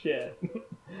to shit.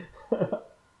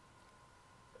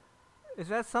 Is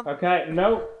that something? Okay,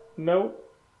 nope,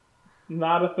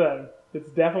 not a thing. It's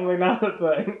definitely not a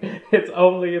thing. It's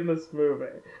only in this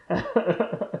movie.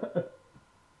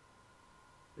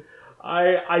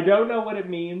 I don't know what it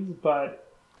means, but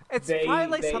It's probably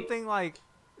like something like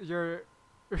your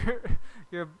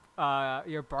your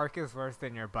bark is worse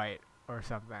than your bite or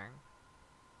something.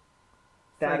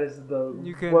 that like is the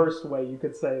you can- worst way you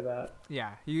could say that.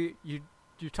 Yeah, you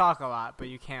talk a lot, but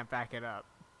you can't back it up.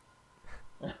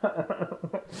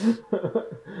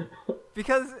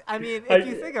 Because, I mean, if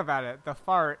you think about it, the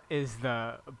fart is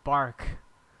the bark.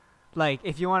 Like,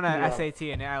 if you want to SAT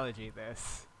analogy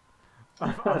this,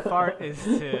 a fart is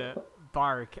to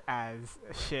bark as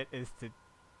shit is to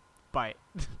bite.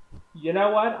 You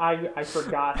know what? I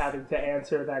forgot having to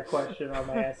answer that question on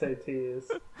my SATs.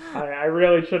 I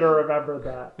really should have remembered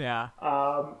that. Yeah.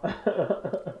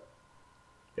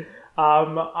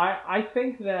 I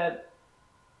think that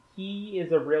he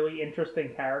is a really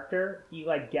interesting character. He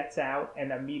like gets out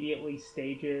and immediately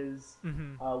stages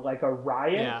like a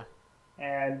riot, Yeah.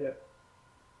 and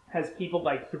has people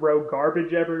like throw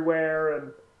garbage everywhere,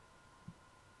 and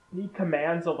he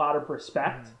commands a lot of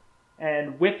respect.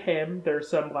 And with him, there's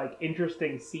some like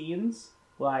interesting scenes,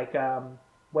 like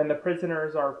when the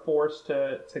prisoners are forced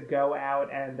to go out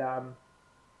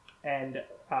and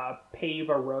pave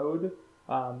a road.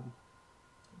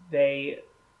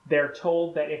 They're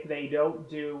told that if they don't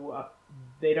do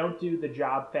the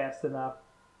job fast enough,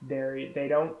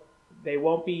 they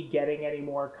won't be getting any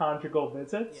more conjugal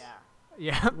visits.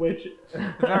 Yeah. Which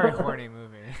Very horny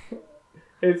movie.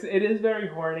 it is very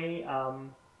horny.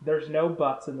 There's no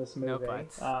butts in this movie. No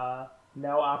butts.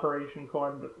 No Operation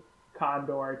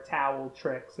Condor towel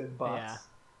tricks and butts.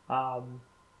 Yeah.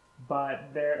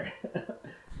 But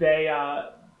they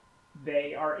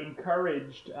are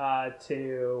encouraged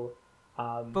to.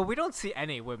 But we don't see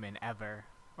any women ever,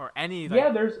 or any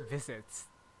there's visits.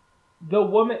 the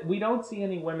woman. We don't see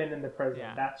any women in the prison.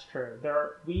 Yeah. That's true.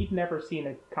 We've never seen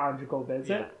a conjugal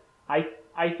visit. Yeah.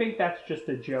 I think that's just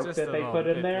a joke Just that a they little put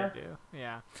in bit there. they do.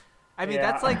 Yeah. I mean,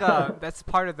 Yeah. that's like that's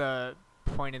part of the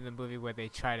point in the movie where they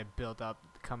try to build up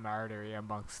camaraderie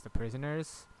amongst the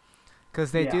prisoners,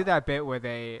 because they do that bit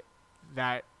where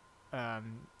that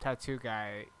tattoo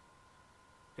guy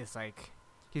is like,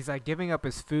 he's like giving up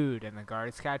his food and the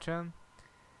guards catch him,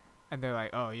 and they're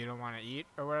like, oh, you don't want to eat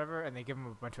or whatever, and they give him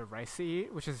a bunch of rice to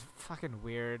eat, which is fucking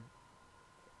weird.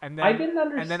 And then I didn't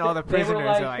understand. And then all the They were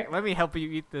prisoners are like, let me help you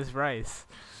eat this rice.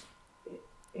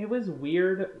 It was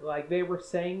weird. Like, they were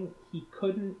saying he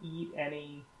couldn't eat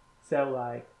any. So,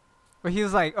 like, But he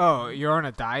was like, oh, you're on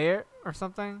a diet or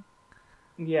something?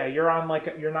 yeah,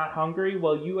 you're not hungry.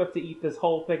 Well, you have to eat this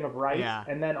whole thing of rice. Yeah.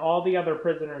 And then all the other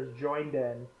prisoners joined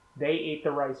in. They ate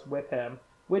the rice with him.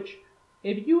 Which,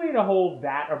 if you ate a whole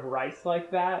vat of rice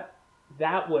like that,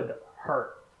 that would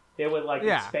hurt. It would, like,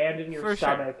 expand in your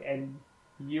stomach, and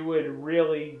you would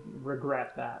really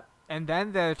regret that. And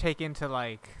then they're taken to,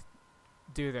 like,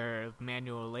 do their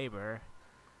manual labor.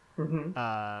 Mm-hmm.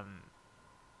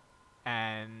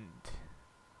 And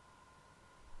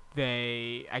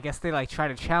I guess they like try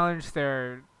to challenge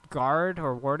their guard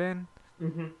or warden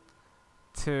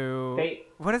to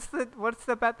what's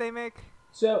the bet they make?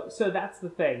 So that's the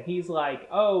thing. He's like,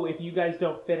 oh, if you guys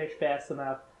don't finish fast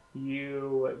enough,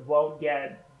 you won't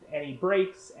get any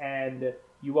breaks and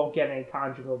you won't get any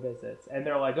conjugal visits. And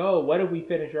they're like, oh, what if we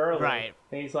finish early? Right.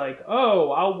 And he's like,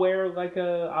 oh, I'll wear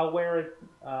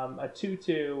a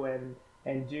tutu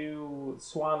and do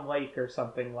Swan Lake or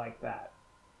something like that,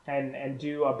 and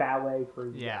do a ballet for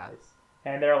you guys.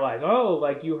 And they're like, oh,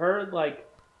 like you heard, like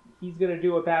he's gonna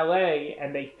do a ballet,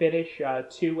 and they finish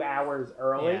 2 hours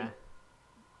early. Yeah.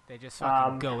 They just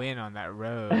fucking go in on that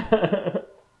road.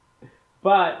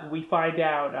 But we find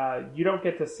out you don't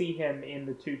get to see him in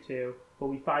the tutu, but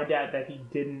we find out that he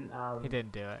didn't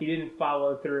do it. He didn't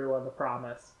follow through on the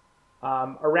promise.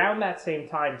 Around that same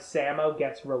time, Sammo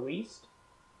gets released.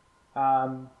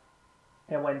 And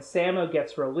when Sammo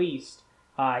gets released,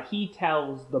 he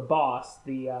tells the boss,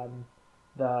 the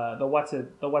what's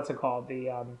it called,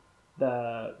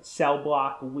 the cell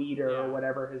block leader or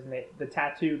whatever his name, the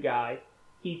tattoo guy.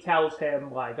 he tells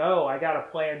him like, "Oh, I got a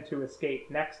plan to escape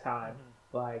next time.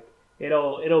 Like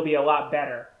it'll be a lot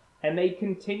better." And they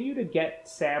continue to get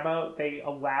Samo. They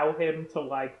allow him to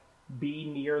like be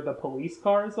near the police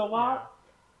cars a lot.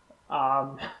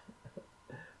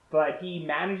 But he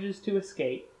manages to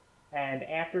escape, and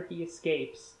after he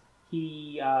escapes,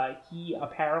 he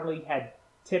apparently had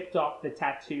tipped off the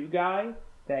tattoo guy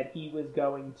that he was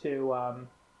going to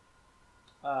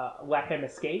let him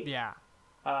escape. Yeah.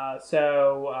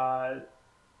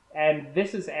 And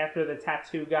this is after the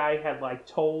tattoo guy had like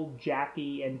told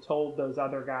Jackie and told those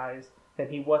other guys that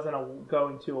he wasn't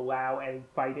going to allow any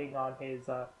fighting on his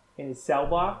in his cell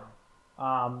block.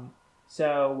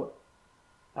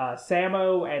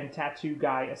 Samo and tattoo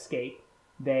guy escape.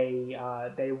 They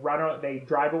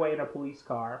drive away in a police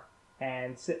car,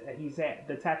 and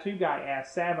the tattoo guy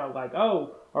asks Samo like,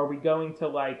 "Oh, are we going to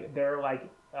like?" They're like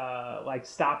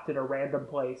stopped at a random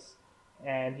place,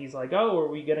 and he's like, "Oh, are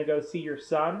we gonna go see your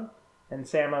son?" And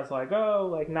Samo's like, "Oh,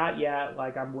 like not yet.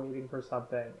 Like I'm waiting for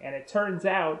something." And it turns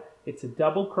out it's a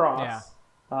double cross.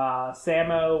 Yeah.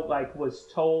 Samo like was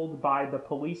told by the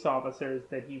police officers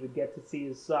that he would get to see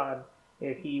his son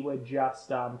if he would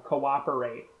just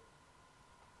cooperate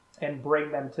and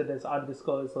bring them to this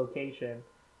undisclosed location.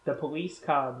 The police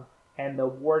come, and the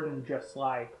warden just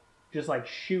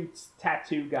shoots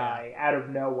tattoo guy out of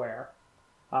nowhere,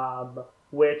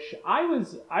 which I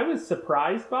was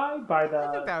surprised by the.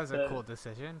 I think that was a cool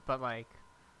decision, but like,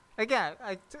 again,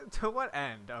 to what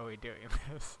end are we doing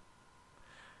this?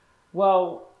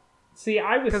 Well, see,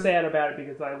 I was sad about it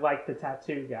because I liked the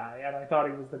tattoo guy, and I thought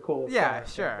he was the coolest. Yeah,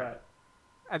 sure. But,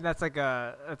 and that's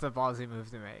a ballsy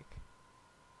move to make.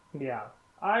 Yeah,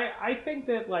 I think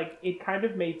that like it kind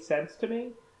of made sense to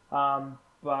me,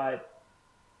 but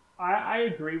I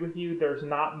agree with you. There's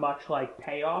not much like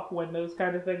payoff when those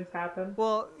kind of things happen.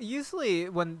 Well, usually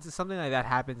when something like that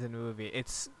happens in a movie,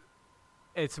 it's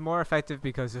more effective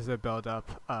because there's a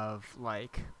build-up of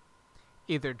like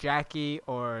either Jackie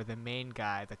or the main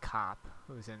guy, the cop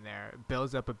who's in there,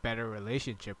 builds up a better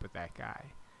relationship with that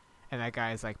guy, and that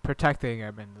guy is like protecting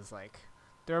him, and is like,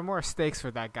 there are more stakes for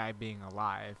that guy being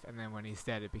alive, and then when he's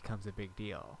dead, it becomes a big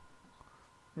deal.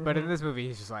 Mm-hmm. But in this movie,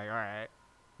 he's just like, all right,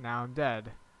 now I'm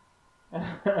dead.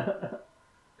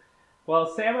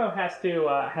 Well, Samo has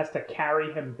to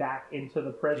carry him back into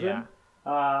the prison,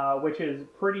 which is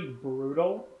pretty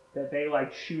brutal. That they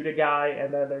like shoot a guy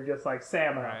and then they're just like,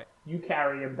 Samo, right, you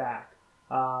carry him back.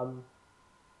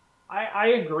 I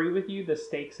agree with you. The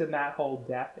stakes in that whole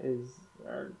death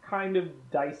are kind of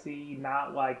dicey,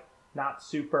 not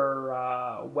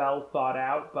super well thought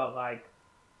out, but like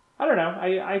I don't know.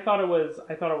 I thought it was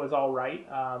all right.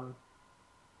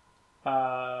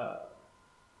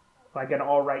 Like an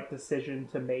all right decision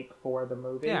to make for the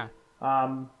movie. Yeah.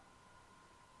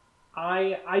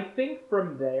 I think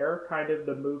from there, kind of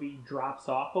the movie drops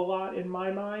off a lot in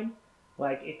my mind.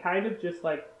 Like it kind of just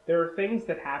like there are things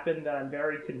that happen that I'm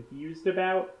very confused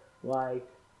about, like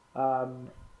kind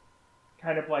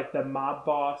of like the mob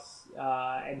boss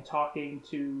and talking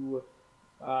to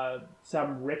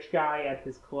some rich guy at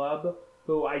his club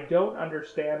who I don't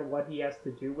understand what he has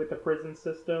to do with the prison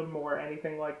system or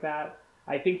anything like that.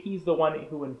 I think he's the one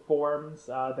who informs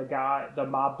the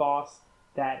mob boss,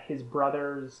 that his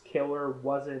brother's killer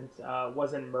wasn't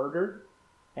murdered,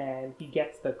 and he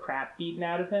gets the crap beaten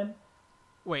out of him.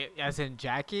 Wait, as in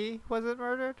Jackie wasn't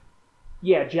murdered?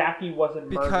 Yeah, Jackie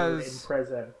wasn't murdered in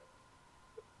prison.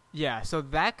 Yeah, so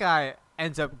that guy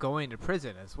ends up going to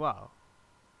prison as well.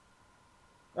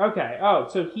 Okay. Oh,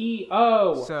 so he.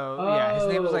 Yeah, his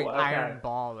name was like Iron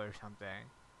Ball or something.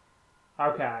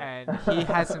 Okay. And he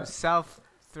has himself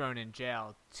thrown in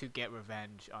jail to get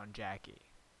revenge on Jackie.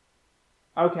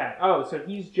 Okay. Oh, so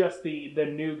he's just the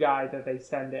new guy that they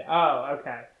send it. Oh,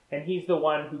 okay. And he's the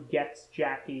one who gets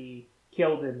Jackie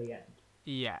killed in the end.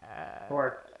 Yeah.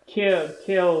 Or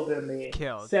killed in the end.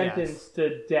 Sentenced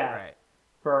to death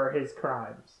for his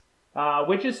crimes.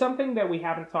 Which is something that we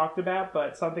haven't talked about,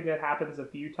 but something that happens a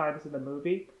few times in the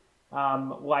movie.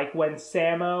 Like when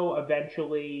Samo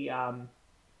eventually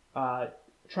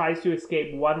tries to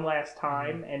escape one last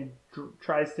time and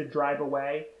tries to drive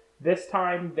away. This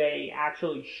time they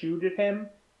actually shoot at him.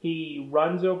 He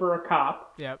runs over a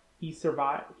cop. Yep. He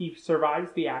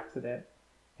survives the accident,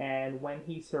 and when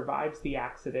he survives the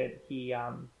accident, he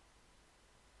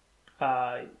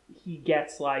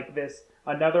gets like this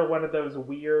another one of those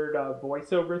weird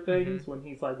voiceover things when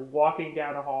he's like walking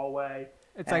down a hallway.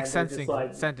 It's like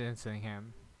sentencing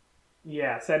him.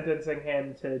 Yeah, sentencing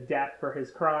him to death for his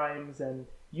crimes, and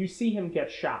you see him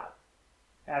get shot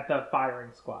at the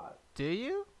firing squad. Do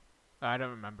you? I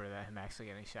don't remember him actually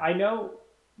getting shot. I know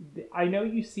I know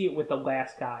you see it with the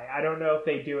last guy. I don't know if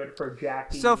they do it for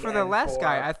Jackie. So for the and last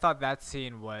guy, I thought that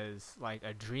scene was like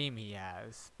a dream he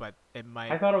has, but it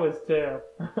might. I thought it was too.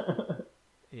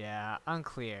 Yeah,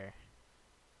 unclear.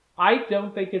 I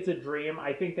don't think it's a dream.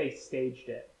 I think they staged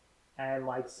it, and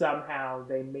like somehow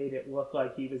they made it look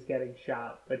like he was getting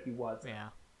shot, but he wasn't. Yeah.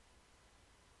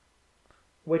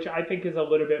 Which I think is a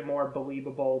little bit more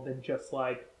believable than just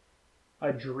like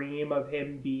a dream of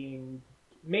him being.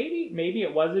 Maybe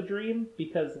it was a dream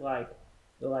because like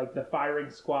the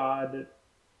firing squad.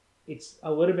 It's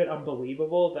a little bit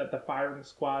unbelievable that the firing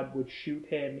squad would shoot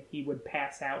him. He would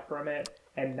pass out from it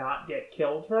and not get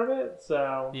killed from it.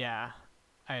 So Yeah,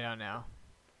 I don't know.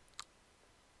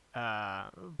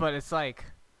 But it's like,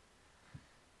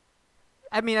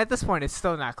 I mean, at this point, it's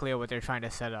still not clear what they're trying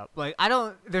to set up. Like,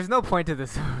 there's no point to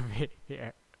this movie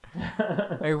here.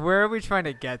 Like, where are we trying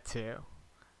to get to?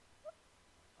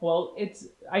 Well,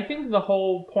 I think the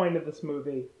whole point of this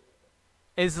movie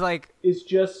Is like, is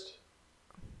just.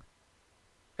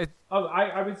 It-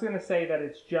 I was gonna say that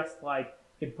it's just like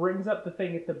it brings up the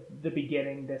thing at the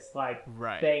beginning, this like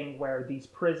Right. thing where these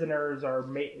prisoners are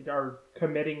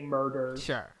committing murders.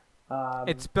 sure. Um,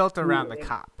 It's built around the it-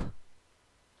 cop.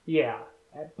 Yeah,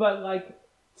 but like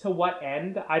to what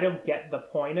end? I don't get the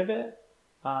point of it.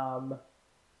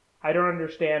 I don't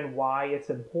understand why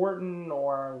it's important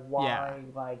or why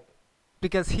like.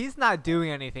 Because he's not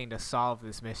doing anything to solve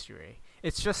this mystery.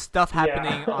 It's just stuff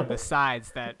happening on the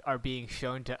sides that are being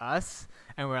shown to us,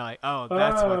 and we're like, oh,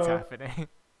 that's what's happening.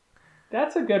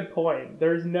 That's a good point.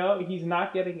 He's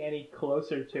not getting any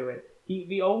closer to it.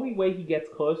 The only way he gets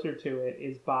closer to it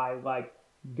is by like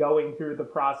going through the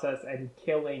process and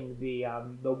killing the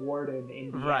warden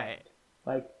in the Right. end.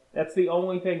 Like that's the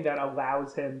only thing that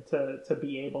allows him to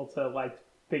be able to like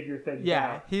figure things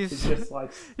Yeah, out. he's It's just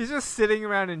like he's just sitting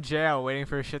around in jail waiting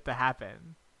for shit to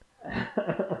happen.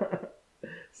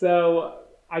 So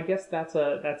I guess that's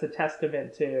a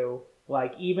testament to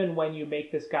like even when you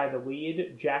make this guy the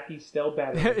lead, Jackie's still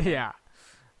better. Yeah.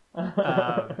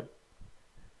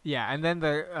 Yeah, and then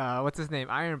the what's his name,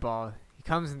 Iron Ball, he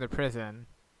comes into prison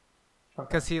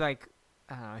because he like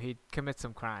I don't know, he commits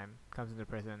some crime, comes into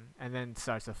prison, and then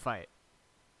starts a fight.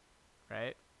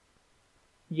 Right?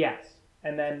 Yes,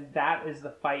 and then that is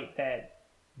the fight that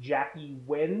Jackie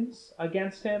wins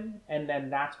against him, and then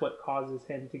that's what causes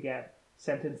him to get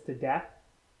sentenced to death.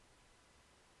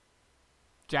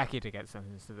 Jackie to get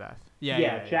sentenced to death.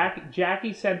 Yeah.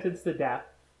 Jackie sentenced to death.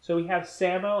 So we have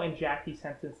Samo and Jackie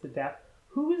sentenced to death.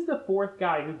 Who is the fourth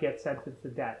guy who gets sentenced to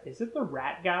death? Is it the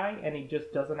rat guy and he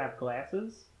just doesn't have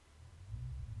glasses?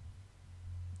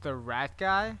 The rat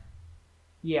guy?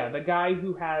 Yeah, the guy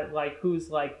who's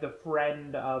like the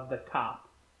friend of the cop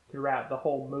throughout the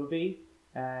whole movie,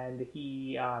 and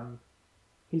he's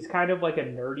kind of like a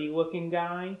nerdy looking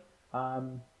guy. I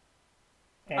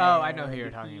know who you're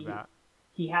talking about.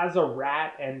 He has a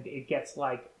rat, and it gets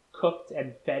like cooked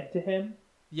and fed to him.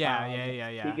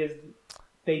 Yeah. Because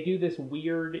they do this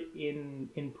weird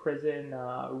in prison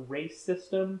race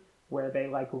system where they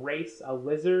like race a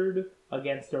lizard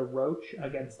against a roach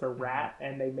against a rat,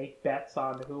 and they make bets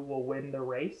on who will win the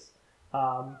race.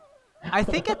 I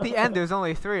think at the end there's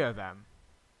only 3 of them.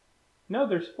 No,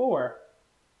 there's 4.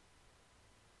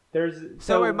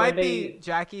 So it might be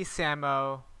Jackie,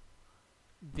 Samo,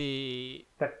 the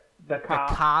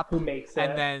cop who makes it,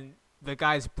 and then the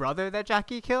guy's brother that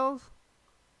Jackie kills.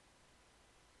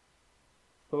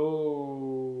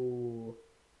 Ooh,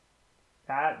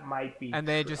 that might be. And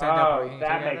they just end up working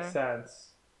that together? makes sense.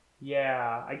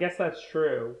 Yeah, I guess that's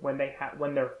true. When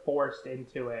they're forced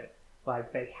into it,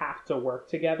 like they have to work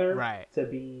together, Right.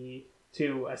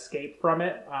 to escape from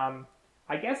it.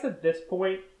 I guess at this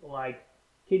point, like,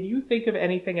 can you think of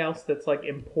anything else that's like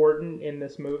important in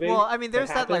this movie? Well, I mean, there's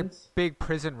that like happens? big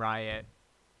prison riot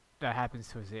that happens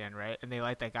towards the end, right? And they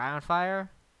light that guy on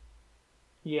fire.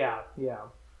 Yeah.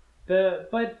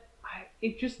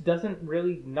 It just doesn't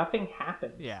really. Nothing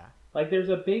happens. Yeah. Like, there's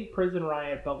a big prison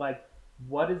riot, but like,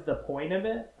 what is the point of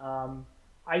it?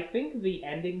 I think the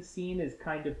ending scene is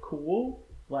kind of cool.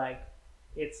 Like,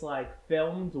 it's like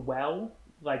filmed well,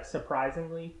 like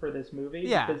surprisingly for this movie.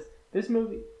 Yeah. Because this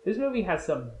movie has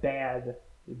some bad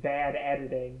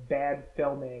editing, bad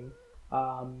filming,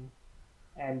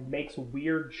 and makes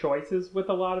weird choices with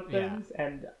a lot of things. Yeah.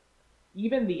 And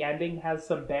even the ending has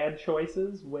some bad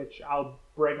choices, which I'll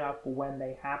bring up when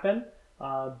they happen.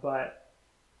 But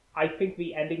I think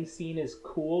the ending scene is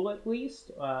cool, at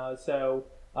least. So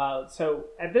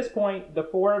at this point, the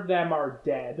 4 of them are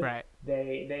dead. Right.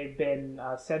 They've been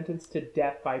sentenced to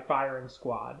death by firing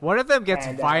squad. One of them gets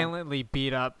violently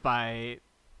beat up by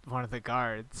one of the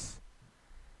guards.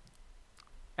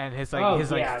 and his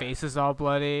face is all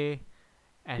bloody.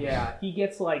 And yeah, he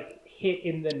gets like hit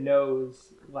in the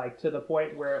nose, like to the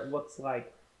point where it looks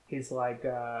like his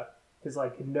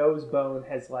nose bone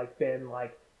has like been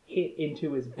like hit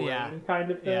into his brain,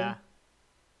 kind of thing. Yeah.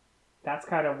 That's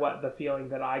kind of what the feeling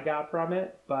that I got from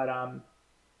it. But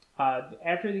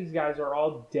after these guys are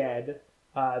all dead,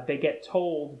 they get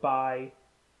told by,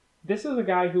 this is a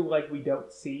guy who like we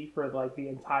don't see for like the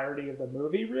entirety of the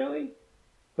movie really,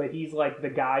 but he's like the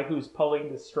guy who's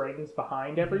pulling the strings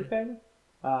behind everything.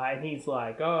 And he's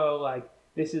like, oh, like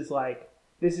this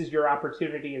is your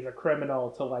opportunity as a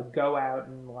criminal to like go out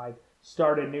and like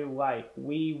start a new life.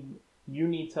 You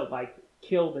need to like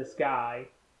kill this guy,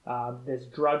 this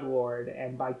drug lord,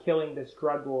 and by killing this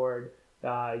drug lord,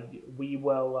 we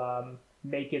will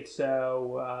make it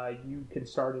so you can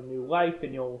start a new life,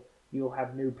 and you'll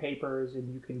have new papers,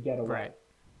 and you can get away. Right.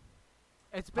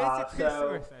 It's basically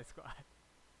Suicide Squad.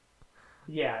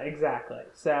 Yeah, exactly.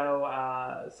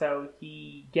 So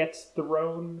he gets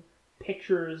thrown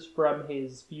pictures from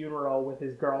his funeral with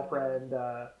his girlfriend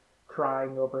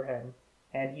crying over him,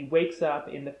 and he wakes up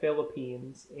in the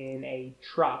Philippines in a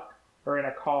truck or in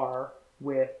a car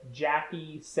with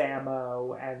Jackie,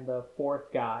 Samo, and the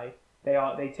fourth guy.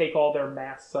 They take all their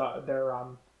masks,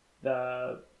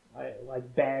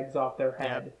 like bags off their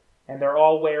head, and they're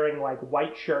all wearing like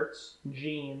white shirts,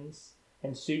 jeans,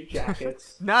 and suit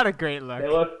jackets. Not a great look.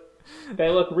 They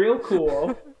look real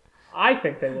cool. I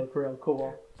think they look real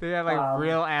cool. They have like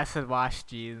real acid wash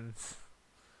jeans.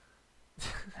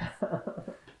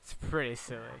 It's pretty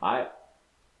silly.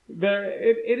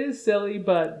 It is silly,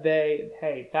 but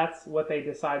that's what they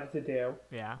decided to do.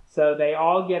 Yeah. So they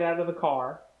all get out of the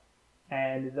car,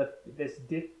 and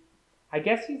I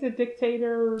guess he's a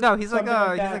dictator. No, he's like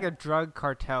a drug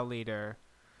cartel leader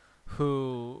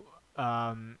who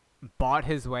bought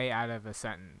his way out of a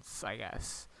sentence, I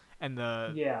guess. And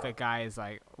the guy is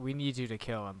like, we need you to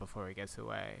kill him before he gets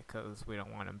away because we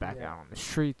don't want him back out on the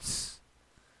streets.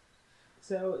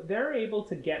 So they're able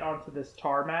to get onto this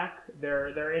tarmac.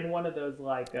 They're in one of those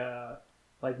like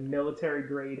military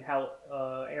grade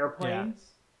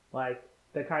airplanes, like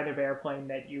the kind of airplane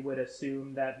that you would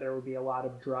assume that there would be a lot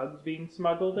of drugs being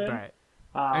smuggled in. Right.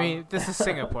 I mean, this is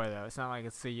Singapore though. It's not like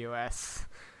it's the U.S.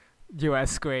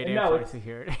 grade airport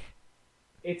security.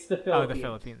 It's the Philippines. Oh, the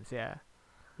Philippines, yeah.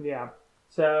 Yeah.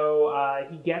 So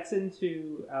he gets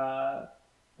into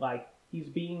he's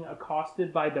being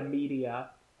accosted by the media,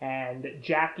 and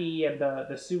Jackie and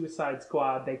the Suicide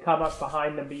Squad, they come up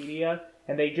behind the media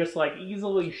and they just like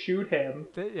easily shoot him.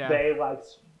 Yeah. They like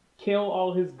kill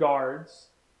all his guards.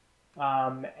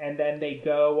 And then they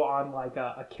go on like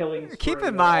a killing spree. Keep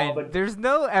in mind, there's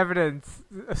no evidence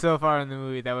so far in the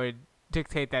movie that would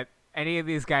dictate that any of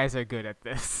these guys are good at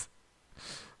this.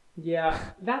 Yeah,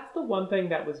 that's the one thing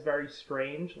that was very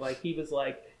strange. Like, he was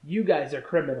like, you guys are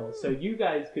criminals, so you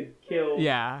guys could kill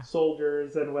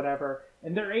soldiers and whatever.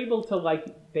 And they're able to,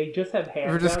 like, they just have handguns.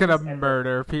 We're just gonna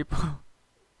murder people.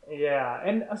 Yeah,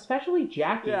 and especially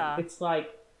Jackie. Yeah. It's like,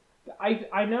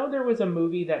 I know there was a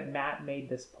movie that Matt made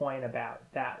this point about,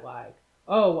 that, like,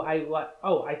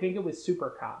 I think it was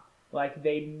Super Cop. Like,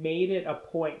 they made it a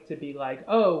point to be like,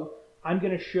 I'm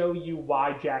gonna show you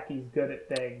why Jackie's good at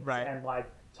things. Right. And,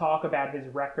 like, talk about his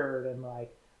record and like,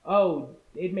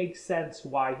 it makes sense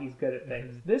why he's good at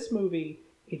things. Mm-hmm. This movie,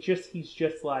 he's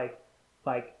just like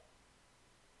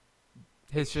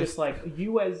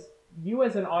you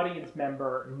as an audience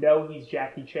member know he's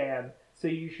Jackie Chan, so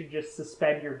you should just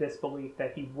suspend your disbelief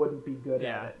that he wouldn't be good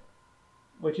at it,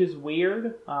 which is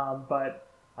weird. But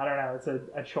I don't know, it's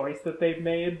a choice that they've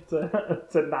made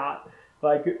to not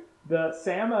like. The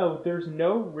Samo, there's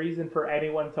no reason for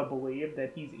anyone to believe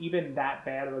that he's even that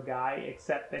bad of a guy,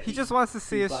 except that he just wants to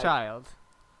see his child.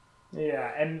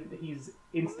 Yeah, and he's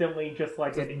instantly just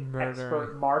like an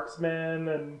expert marksman,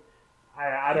 and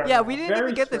I don't know. Yeah, we didn't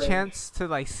even get the chance to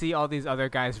like see all these other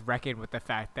guys reckon with the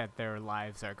fact that their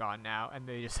lives are gone now, and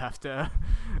they just have to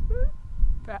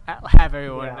have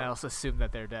everyone else assume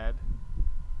that they're dead.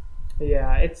 Yeah,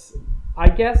 I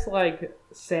guess like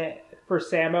for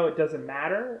Samo it doesn't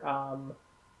matter.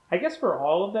 I guess for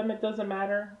all of them it doesn't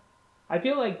matter. I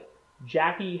feel like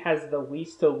Jackie has the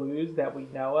least to lose that we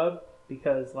know of,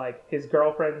 because like his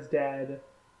girlfriend's dead.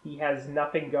 He has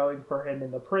nothing going for him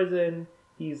in the prison.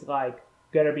 He's like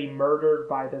gonna be murdered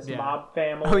by this mob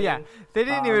family. Oh yeah, they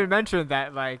didn't even mention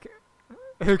that like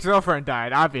his girlfriend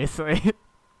died, obviously,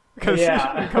 because she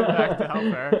didn't come back to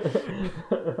help her.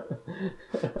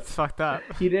 It's fucked up.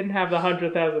 He didn't have the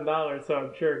 $100,000, so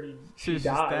I'm sure she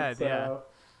died. Just dead,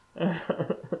 so,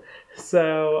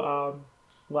 so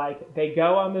like they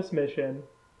go on this mission.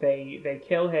 They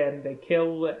kill him. They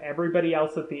kill everybody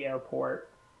else at the airport.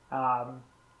 And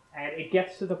it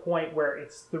gets to the point where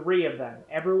it's 3 of them,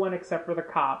 everyone except for the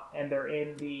cop, and they're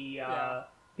in the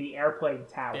airplane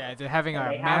tower. Yeah, they're having And a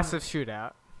they have- massive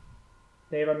shootout.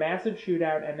 They have a massive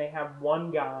shootout, and they have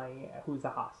one guy who's a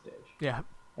hostage. Yeah.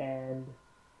 And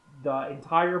the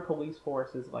entire police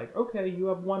force is like, okay, you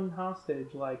have one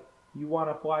hostage. Like, you want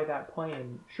to fly that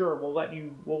plane? Sure, we'll let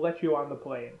you on the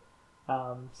plane.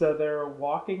 So they're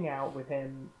walking out with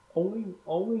him. Only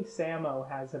Samo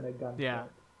has him a gun. Yeah.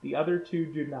 The other 2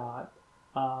 do not.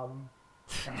 And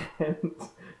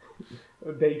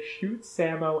they shoot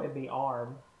Samo in the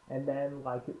arm, and then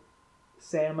like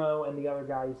Samo and the other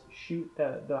guys shoot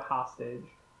the hostage,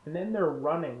 and then they're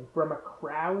running from a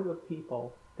crowd of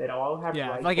people that all have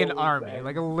rifles. Like an army,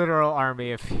 like a literal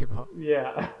army of people.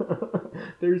 Yeah.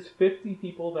 There's 50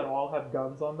 people that all have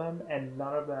guns on them, and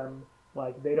none of them,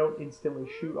 like, they don't instantly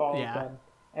shoot all of them.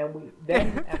 And we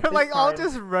then they're like all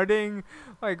just running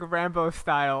like Rambo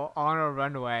style on a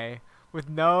runway with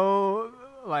no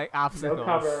like obstacles. No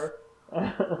cover.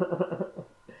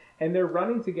 And they're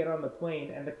running to get on the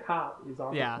plane, and the cop is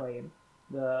on the plane.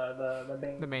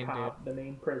 The main cop, the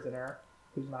main prisoner,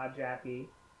 who's not Jackie.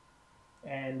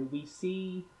 And we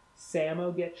see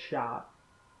Samo get shot.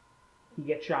 He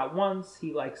gets shot once.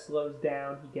 He like slows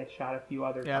down. He gets shot a few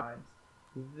other times.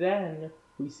 Then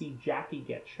we see Jackie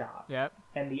get shot. Yep.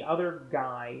 And the other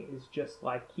guy is just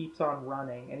like keeps on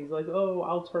running, and he's like, "Oh,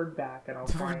 I'll turn back and I'll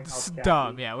try and help Jackie."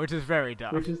 Dumb, yeah, which is very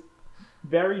dumb. Which is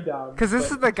very dumb. Because this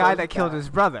is the guy that killed his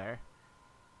brother.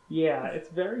 Yeah, it's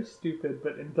very stupid,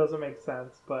 but it doesn't make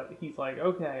sense. But he's like,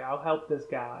 "Okay, I'll help this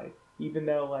guy," even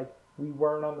though like we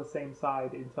weren't on the same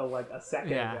side until like a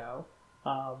second ago.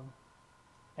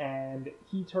 And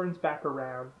he turns back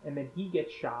around, and then he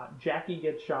gets shot. Jackie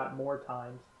gets shot more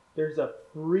times. There's a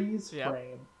freeze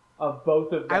frame of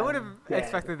both of them. I would have dead.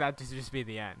 expected that to just be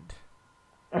the end.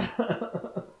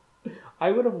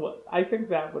 I think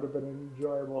that would have been an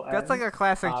enjoyable end. That's like a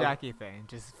classic Jackie thing.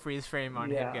 Just freeze frame on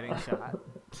him getting shot.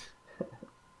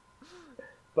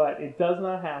 But it does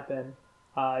not happen.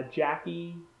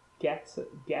 Jackie gets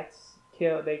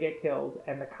killed. They get killed,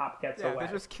 and the cop gets away.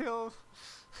 They just killed.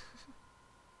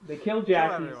 They kill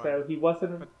Jackie, so he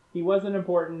wasn't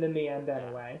important in the end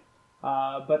anyway.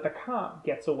 But the cop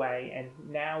gets away, and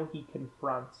now he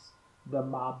confronts the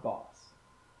mob boss.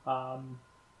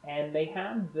 And they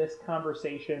have this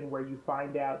conversation where you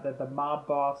find out that the mob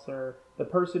boss, or the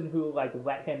person who like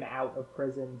let him out of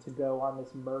prison to go on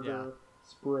this murder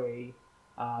spree,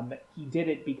 he did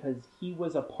it because he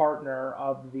was a partner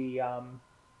of the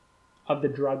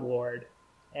drug lord.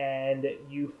 And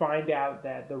you find out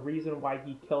that the reason why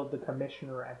he killed the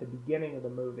commissioner at the beginning of the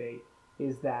movie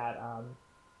is that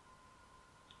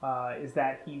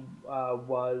he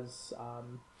was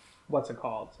what's it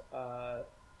called?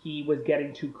 He was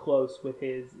getting too close with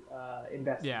his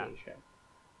investigation.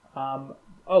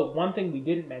 One thing we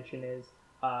didn't mention is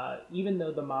even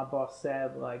though the mob boss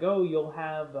said like, "Oh, you'll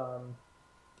have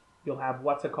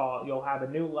what's it called? You'll have a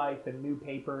new life and new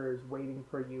papers waiting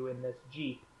for you in this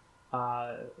Jeep."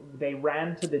 They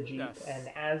ran to the Jeep, and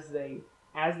as they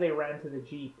ran to the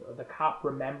Jeep, the cop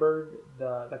remembered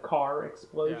the car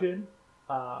explosion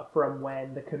from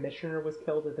when the commissioner was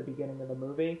killed at the beginning of the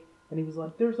movie, and he was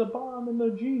like, "There's a bomb in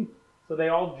the Jeep." So they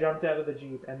all jumped out of the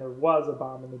Jeep, and there was a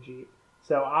bomb in the Jeep.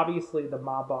 So obviously the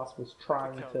mob boss was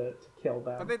trying to kill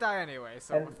them. But they die anyway,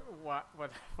 so And-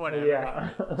 whatever.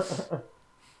 Yeah.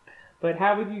 But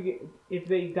how would you get, if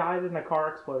they died in a car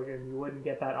explosion, you wouldn't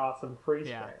get that awesome freeze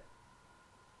frame.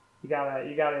 You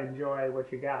gotta enjoy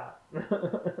what you got.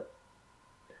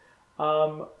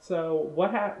 So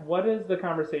what is the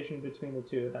conversation between the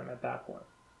two of them at that point?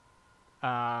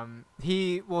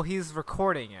 He's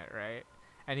recording it, right?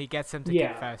 And he gets him to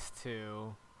confess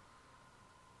to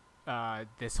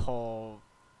this whole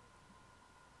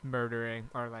murdering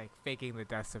or like faking the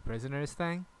deaths of prisoners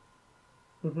thing.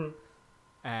 Mm-hmm.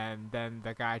 And then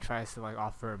the guy tries to like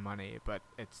offer him money, but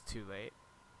it's too late.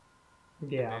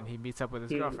 Yeah. And then he meets up with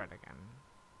his girlfriend again,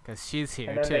 because she's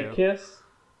here and then too. They kiss.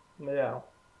 Yeah.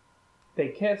 They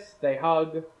kiss. They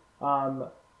hug.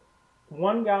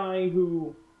 One guy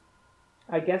who,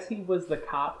 I guess he was the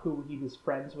cop who he was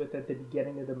friends with at the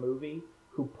beginning of the movie,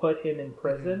 who put him in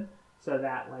prison so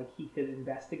that like he could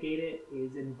investigate it,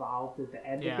 is involved at the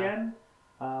end again.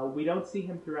 We don't see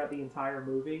him throughout the entire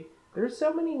movie. There's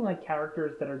so many like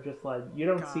characters that are just like you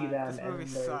don't see them, this movie and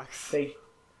sucks. they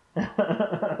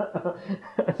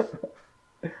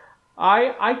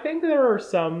I think there are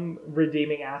some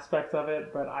redeeming aspects of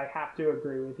it, but I have to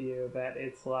agree with you that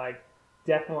it's like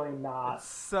definitely not It's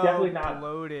so definitely not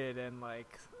bloated and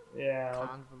like Yeah.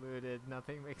 convoluted.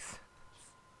 Nothing makes sense.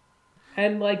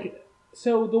 And like,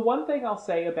 so the one thing I'll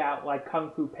say about like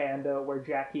Kung Fu Panda, where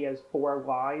Jackie has 4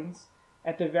 lines,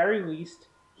 at the very least,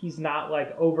 he's not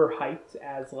like overhyped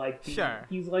as like Sure.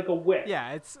 he's like a wit.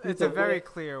 Yeah, it's He's a very wit.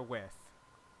 clear width.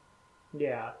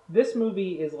 Yeah, this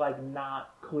movie is like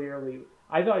not clearly.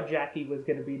 I thought Jackie was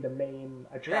going to be the main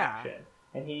attraction,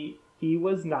 and he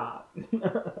was not.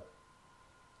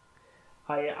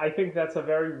 I think that's a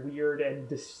very weird and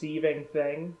deceiving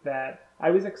thing. That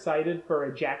I was excited for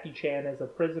a Jackie Chan as a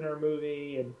prisoner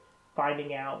movie and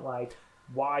finding out like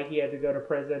why he had to go to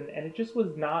prison, and it just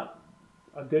was not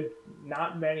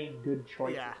not many good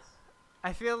choices. Yeah.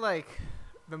 I feel like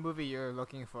the movie you're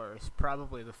looking for is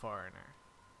probably The Foreigner.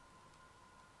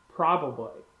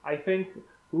 Probably. I think.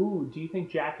 Ooh, do you think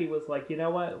Jackie was like, you know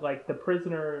what? Like the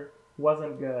prisoner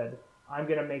wasn't good. I'm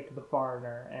gonna make The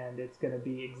Foreigner, and it's gonna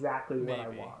be exactly what I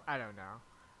Maybe. want. I don't know.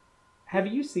 Have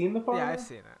you seen The Foreigner? Yeah, I've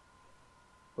seen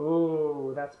it.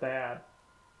 Ooh, that's bad.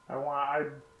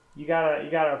 You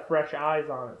gotta fresh eyes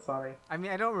on it, Sonny. I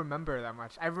mean, I don't remember that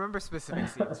much. I remember specific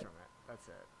scenes from it. That's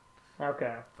it.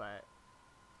 Okay. But,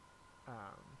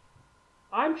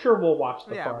 I'm sure we'll watch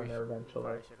The yeah, Foreigner eventually.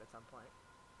 probably should at some point.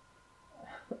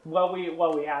 Well,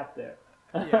 we have to.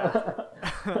 Yeah.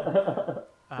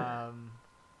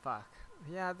 Fuck.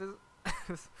 Yeah, this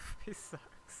movie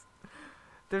sucks.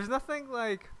 There's nothing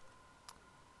like.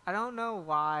 I don't know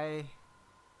why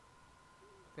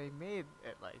they made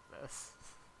it like this.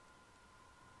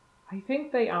 I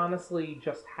think they honestly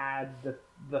just had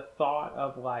the thought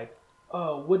of like,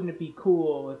 oh, wouldn't it be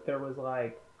cool if there was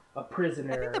like a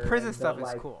prisoner? I think the prison stuff is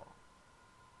like, cool.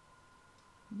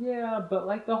 Yeah, but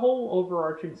like the whole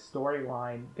overarching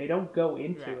storyline, they don't go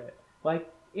into Right. it.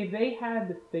 Like if they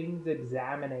had things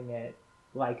examining it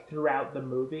like throughout the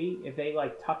movie, if they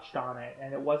like touched on it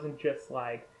and it wasn't just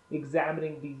like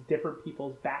examining these different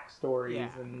people's backstories Yeah.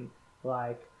 and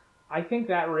like I think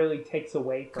that really takes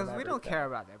away from Because we don't everything. care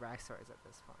about their backstories at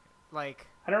this point. Like,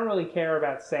 I don't really care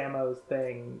about Samo's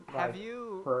thing. have Like,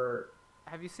 you for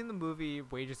seen the movie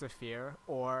Wages of Fear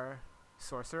or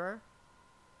Sorcerer?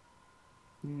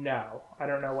 no, I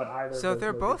don't know what either. So of those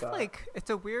they're movies both are. like, it's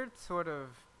a weird sort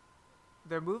of.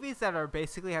 They're movies that are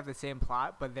basically have the same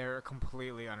plot, but they're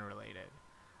completely unrelated.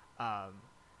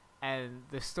 And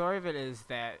the story of it is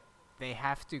that they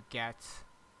have to get,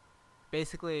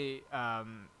 basically,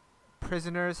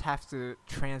 prisoners have to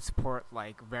transport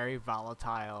like very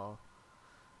volatile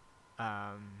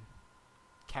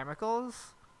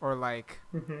chemicals or like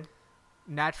Mhm.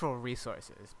 natural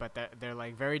resources, but they're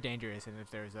like very dangerous, and if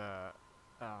there's a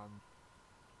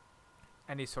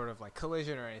any sort of like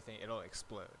collision or anything, it'll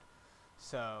explode.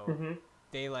 So Mhm.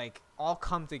 they like all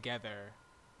come together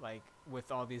like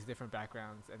with all these different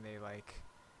backgrounds, and they like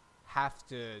have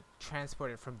to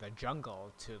transport it from the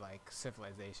jungle to like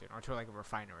civilization or to like a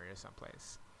refinery or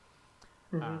someplace.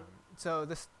 Mhm. So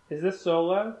this Is this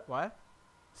Solo? what?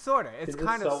 Sorta. It's Is this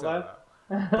kind of Solo? solo.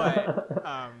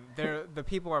 But they're the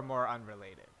people are more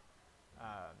unrelated,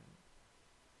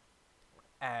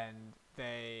 and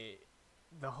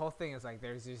the whole thing is like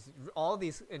there's all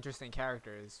these interesting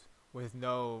characters with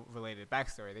no related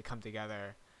backstory. They come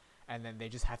together, and then they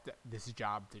just have this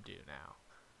job to do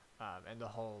now, and the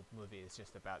whole movie is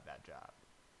just about that job.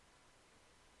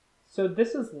 So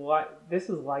this is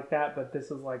like that, but this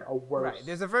is like a worse. Right.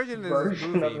 There's a version of this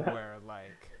version of movie that. where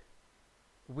like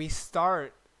we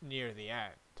start near the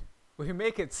end. We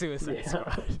make it Suicide Yeah.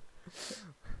 Squad.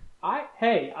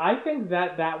 I think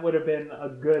that would have been a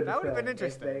good. That would have been thing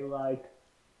interesting. If they like,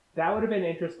 that would have been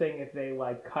interesting if they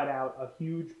like cut out a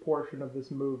huge portion of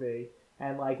this movie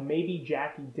and like maybe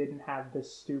Jackie didn't have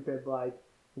this stupid like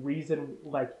reason,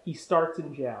 like he starts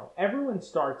in jail. Everyone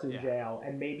starts in Yeah. jail,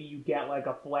 and maybe you get like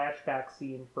a flashback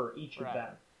scene for each of Right.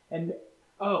 them. And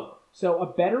so a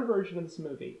better version of this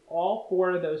movie, all 4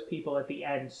 of those people at the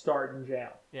end start in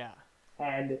jail. Yeah.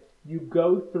 And you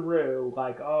go through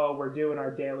like, oh, we're doing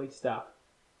our daily stuff,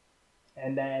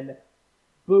 and then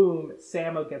boom,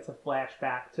 Samo gets a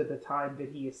flashback to the time that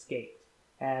he escaped,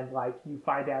 and like you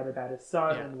find out about his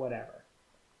son Yeah. and whatever.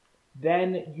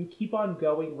 Then you keep on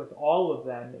going with all of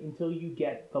them until you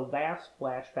get the last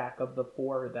flashback of the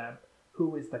 4 of them,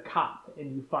 who is the cop,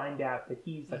 and you find out that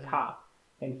he's the cop,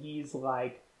 and he's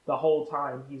like the whole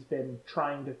time he's been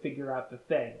trying to figure out the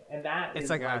thing, and that It's is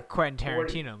like a Quentin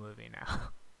 40 Tarantino movie now.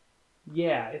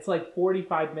 Yeah, it's like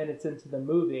 45 minutes into the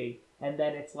movie, and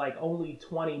then it's like only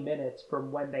 20 minutes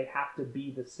from when they have to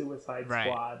be the Suicide Right.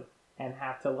 Squad and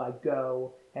have to like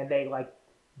go and they like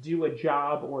do a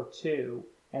job or 2,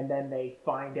 and then they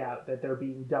find out that they're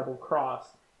being double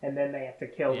crossed, and then they have to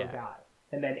kill Yeah. the guy,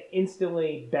 and then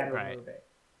instantly better Right. movie.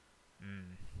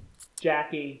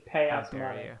 Jackie, pay How us dare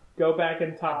money. you. Go back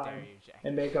in How dare time you, Jackie.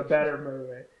 and make a better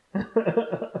movie.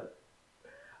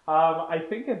 I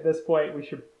think at this point we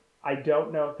should. I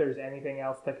don't know if there's anything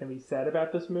else that can be said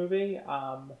about this movie.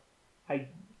 I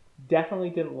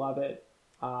definitely didn't love it.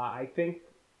 I think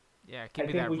Yeah, give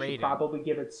me think that we rating. should probably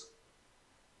give it.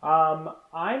 I'm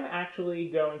actually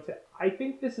going to. I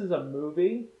think this is a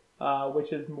movie,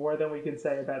 which is more than we can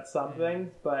say about some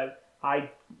things. But I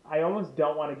almost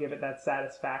don't want to give it that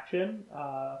satisfaction.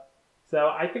 So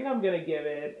I think I'm going to give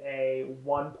it a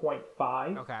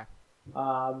 1.5. Okay.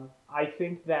 I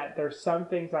think that there's some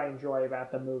things I enjoy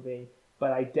about the movie,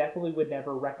 but I definitely would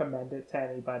never recommend it to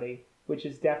anybody, which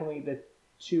is definitely the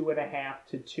 2.5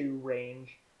 to 2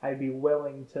 range. I'd be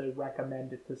willing to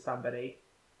recommend it to somebody,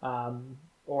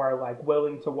 or like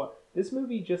willing to what this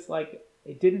movie just like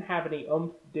it didn't have any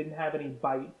oomph, didn't have any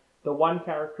bite. The one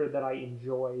character that I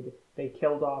enjoyed, they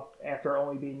killed off after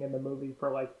only being in the movie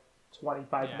for like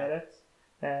 25 minutes,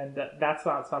 and that's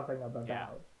not something I'm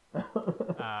about.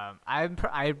 I'm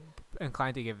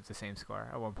inclined to give it the same score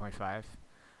at 1.5.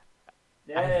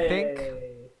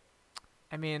 Yay.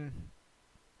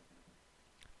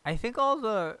 I think all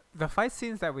the fight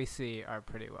scenes that we see are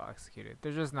pretty well executed.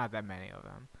 There's just not that many of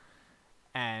them.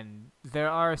 And there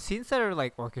are scenes that are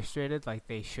like orchestrated like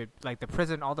they should, like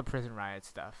all the prison riot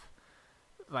stuff.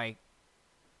 Like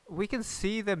we can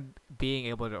see them being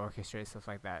able to orchestrate stuff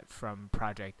like that from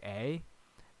Project A.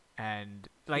 And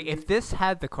like if this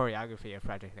had the choreography of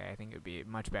Project A, I think it would be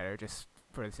much better just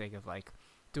for the sake of like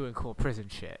doing cool prison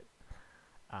shit.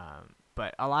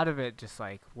 But a lot of it just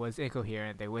like was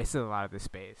incoherent. They wasted a lot of the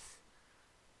space.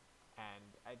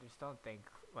 And I just don't think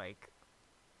like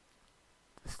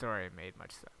the story made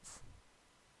much sense.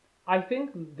 I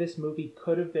think this movie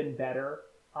could have been better,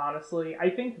 honestly. I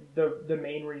think the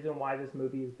main reason why this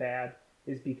movie is bad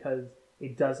is because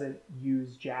it doesn't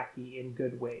use Jackie in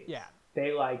good ways. Yeah.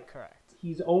 They like Correct.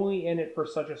 He's only in it for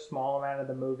such a small amount of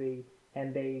the movie,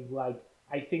 and they like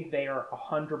I think they are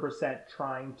 100%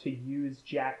 trying to use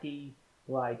Jackie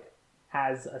like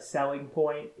as a selling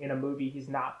point in a movie he's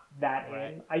not that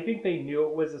in. I think they knew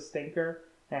it was a stinker,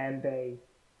 and they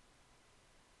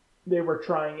were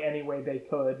trying any way they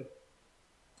could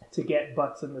to get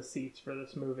butts in the seats for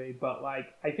this movie, but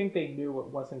like I think they knew it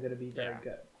wasn't going to be very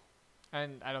good.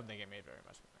 And I don't think it made very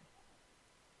much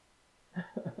money.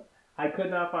 I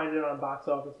could not find it on Box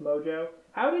Office Mojo.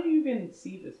 How did you even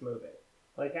see this movie?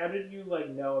 Like, how did you like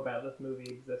know about this movie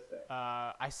existing?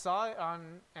 I saw it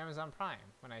on Amazon Prime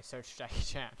when I searched Jackie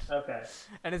Chan. Okay.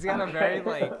 And it's got a very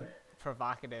like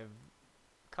provocative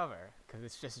cover because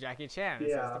it's just Jackie Chan.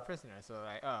 It says The Prisoner. So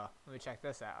like, oh, let me check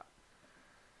this out.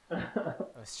 I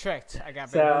was tricked. I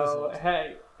got bamboozled.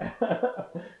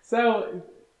 So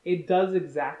it does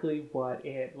exactly what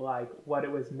it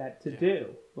was meant to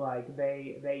do. Like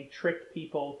they tricked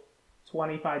people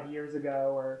 25 years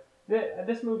ago, or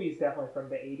this movie is definitely from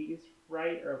the 80s,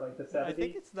 right? Or like the 70s? I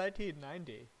think it's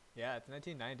 1990. Yeah, it's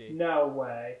 1990. No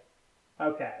way.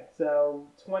 Okay, so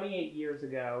 28 years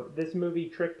ago, this movie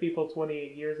tricked people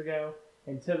 28 years ago,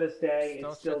 and to this day,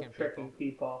 it's still tricking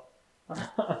people.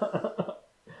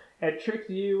 It tricked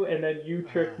you, and then you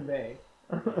tricked me.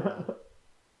 All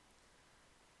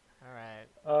right.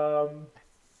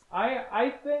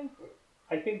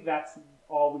 I think that's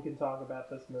all we can talk about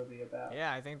this movie about.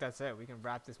 Yeah, I think that's it. We can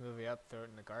wrap this movie up, throw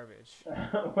it in the garbage.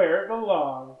 Where it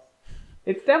belongs.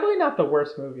 It's definitely not the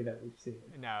worst movie that we've seen.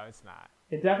 No, it's not.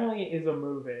 It definitely is a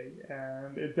movie,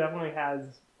 and it definitely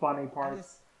has funny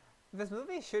parts. This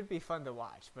movie should be fun to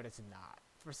watch, but it's not.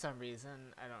 For some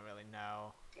reason, I don't really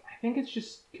know. I think it's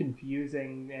just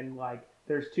confusing, and like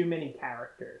there's too many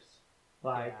characters.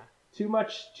 Like too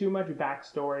much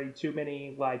backstory, too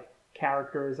many like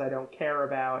characters I don't care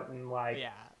about, and like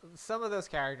some of those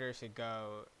characters should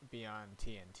go beyond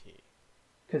TNT.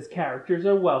 Because characters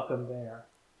are welcome there,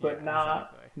 but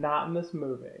not in this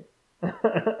movie.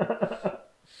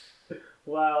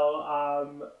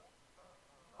 Well,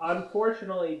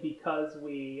 unfortunately, because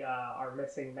we are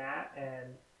missing Matt,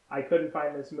 and I couldn't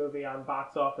find this movie on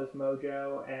Box Office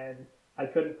Mojo, and I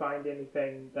couldn't find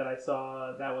anything that I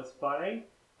saw that was funny.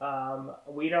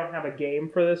 We don't have a game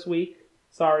for this week.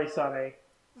 Sorry, Sonny.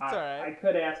 It's all right. I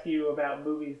could ask you about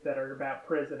movies that are about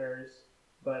prisoners,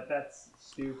 but that's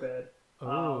stupid.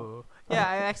 Ooh. Yeah,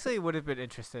 I actually would have been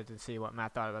interested to see what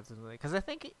Matt thought about this movie, because I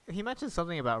think he mentioned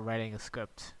something about writing a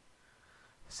script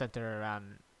centered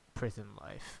around prison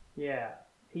life. Yeah,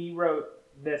 he wrote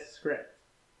this script.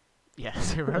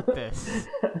 Yes, he wrote this.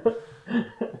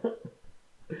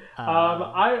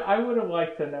 I would have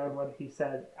liked to know what he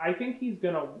said. I think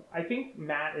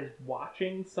Matt is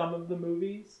watching some of the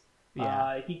movies,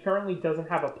 Yeah. He currently doesn't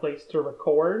have a place to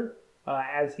record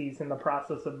as he's in the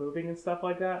process of moving and stuff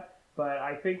like that. But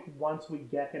I think once we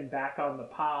get him back on the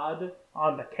pod,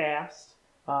 on the cast,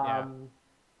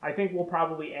 I think we'll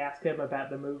probably ask him about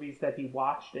the movies that he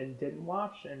watched and didn't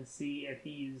watch and see if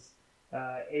he's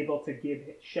able to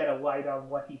shed a light on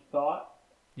what he thought.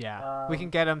 Yeah. We can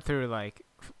get him through, like,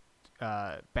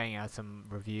 bang out some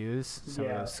reviews, some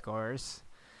of those scores.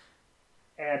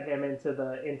 Add him into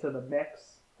the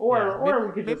mix. Or we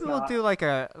could maybe just we'll not. do like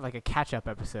a catch-up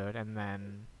episode and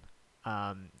then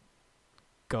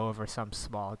go over some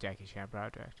small Jackie Chan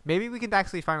project. Maybe we can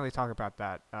actually finally talk about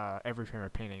that Every Frame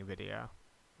of Painting video.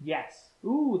 Yes.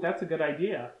 Ooh, that's a good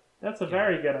idea. That's a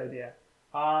very good idea.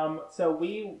 That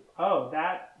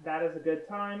is a good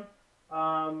time.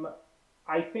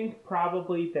 I think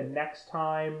probably the next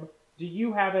time. Do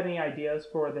you have any ideas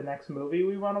for the next movie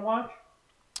we want to watch?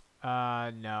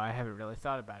 No, I haven't really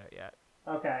thought about it yet.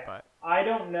 Okay. But I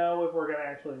don't know if we're going to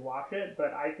actually watch it,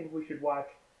 but I think we should watch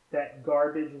that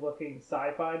garbage-looking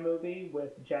sci-fi movie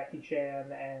with Jackie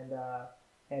Chan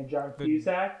and John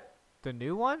Cusack. The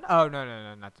new one? Oh, no,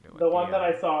 not the new one. The one that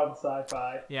I saw in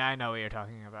Sci-Fi. Yeah, I know what you're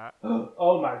talking about.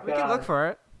 Oh my god. We can look for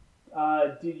it.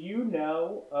 Did you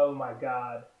know? Oh my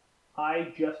god.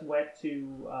 I just went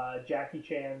to Jackie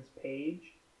Chan's page.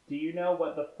 Do you know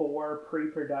what the 4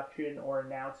 pre-production or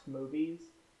announced movies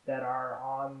that are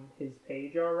on his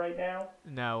page are right now?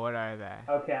 No, what are they?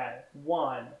 Okay.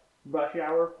 1, Rush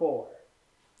Hour 4.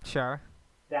 Sure.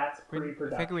 That's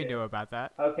pre-production. I think we knew about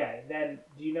that. Okay, then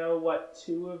do you know what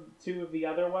two of the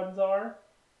other ones are?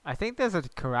 I think there's a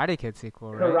Karate Kid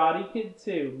sequel, right? Karate Kid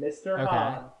 2, Mr. Okay.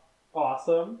 Han.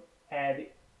 Awesome. And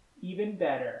even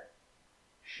better,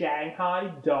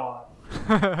 Shanghai Dawn.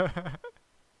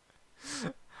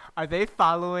 Are they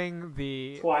following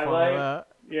the Twilight? formula,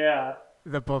 Yeah.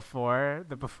 the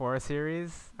before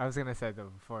series? I was gonna say the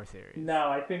before series. No,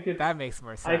 I think it's... That makes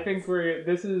more sense. I think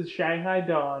this is Shanghai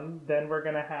Dawn, then we're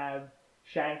gonna have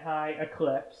Shanghai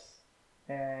Eclipse,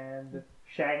 and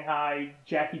Shanghai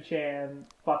Jackie Chan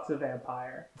fucks a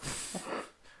vampire.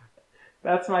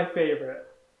 That's my favorite.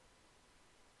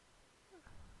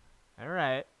 All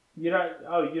right. You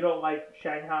don't like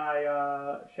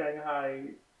Shanghai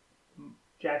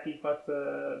Jackie fucks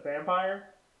a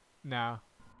vampire? No.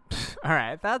 All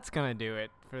right, that's gonna do it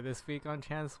for this week on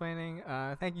Chansplaining.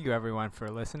 Thank you everyone for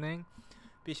listening.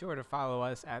 Be sure to follow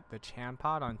us at the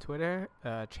Chanpod on Twitter,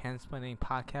 Chansplaining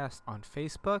Podcast on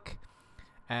Facebook,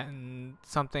 and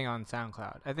something on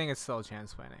SoundCloud. I think it's still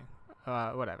Chansplaining.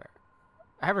 Whatever.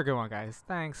 Have a good one, guys.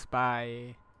 Thanks.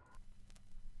 Bye.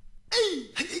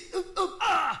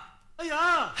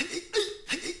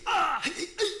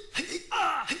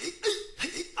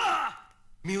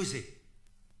 Music.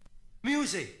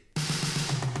 Music.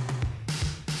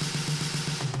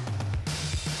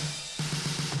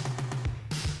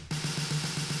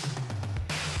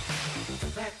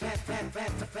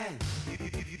 Fan.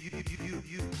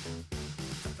 You.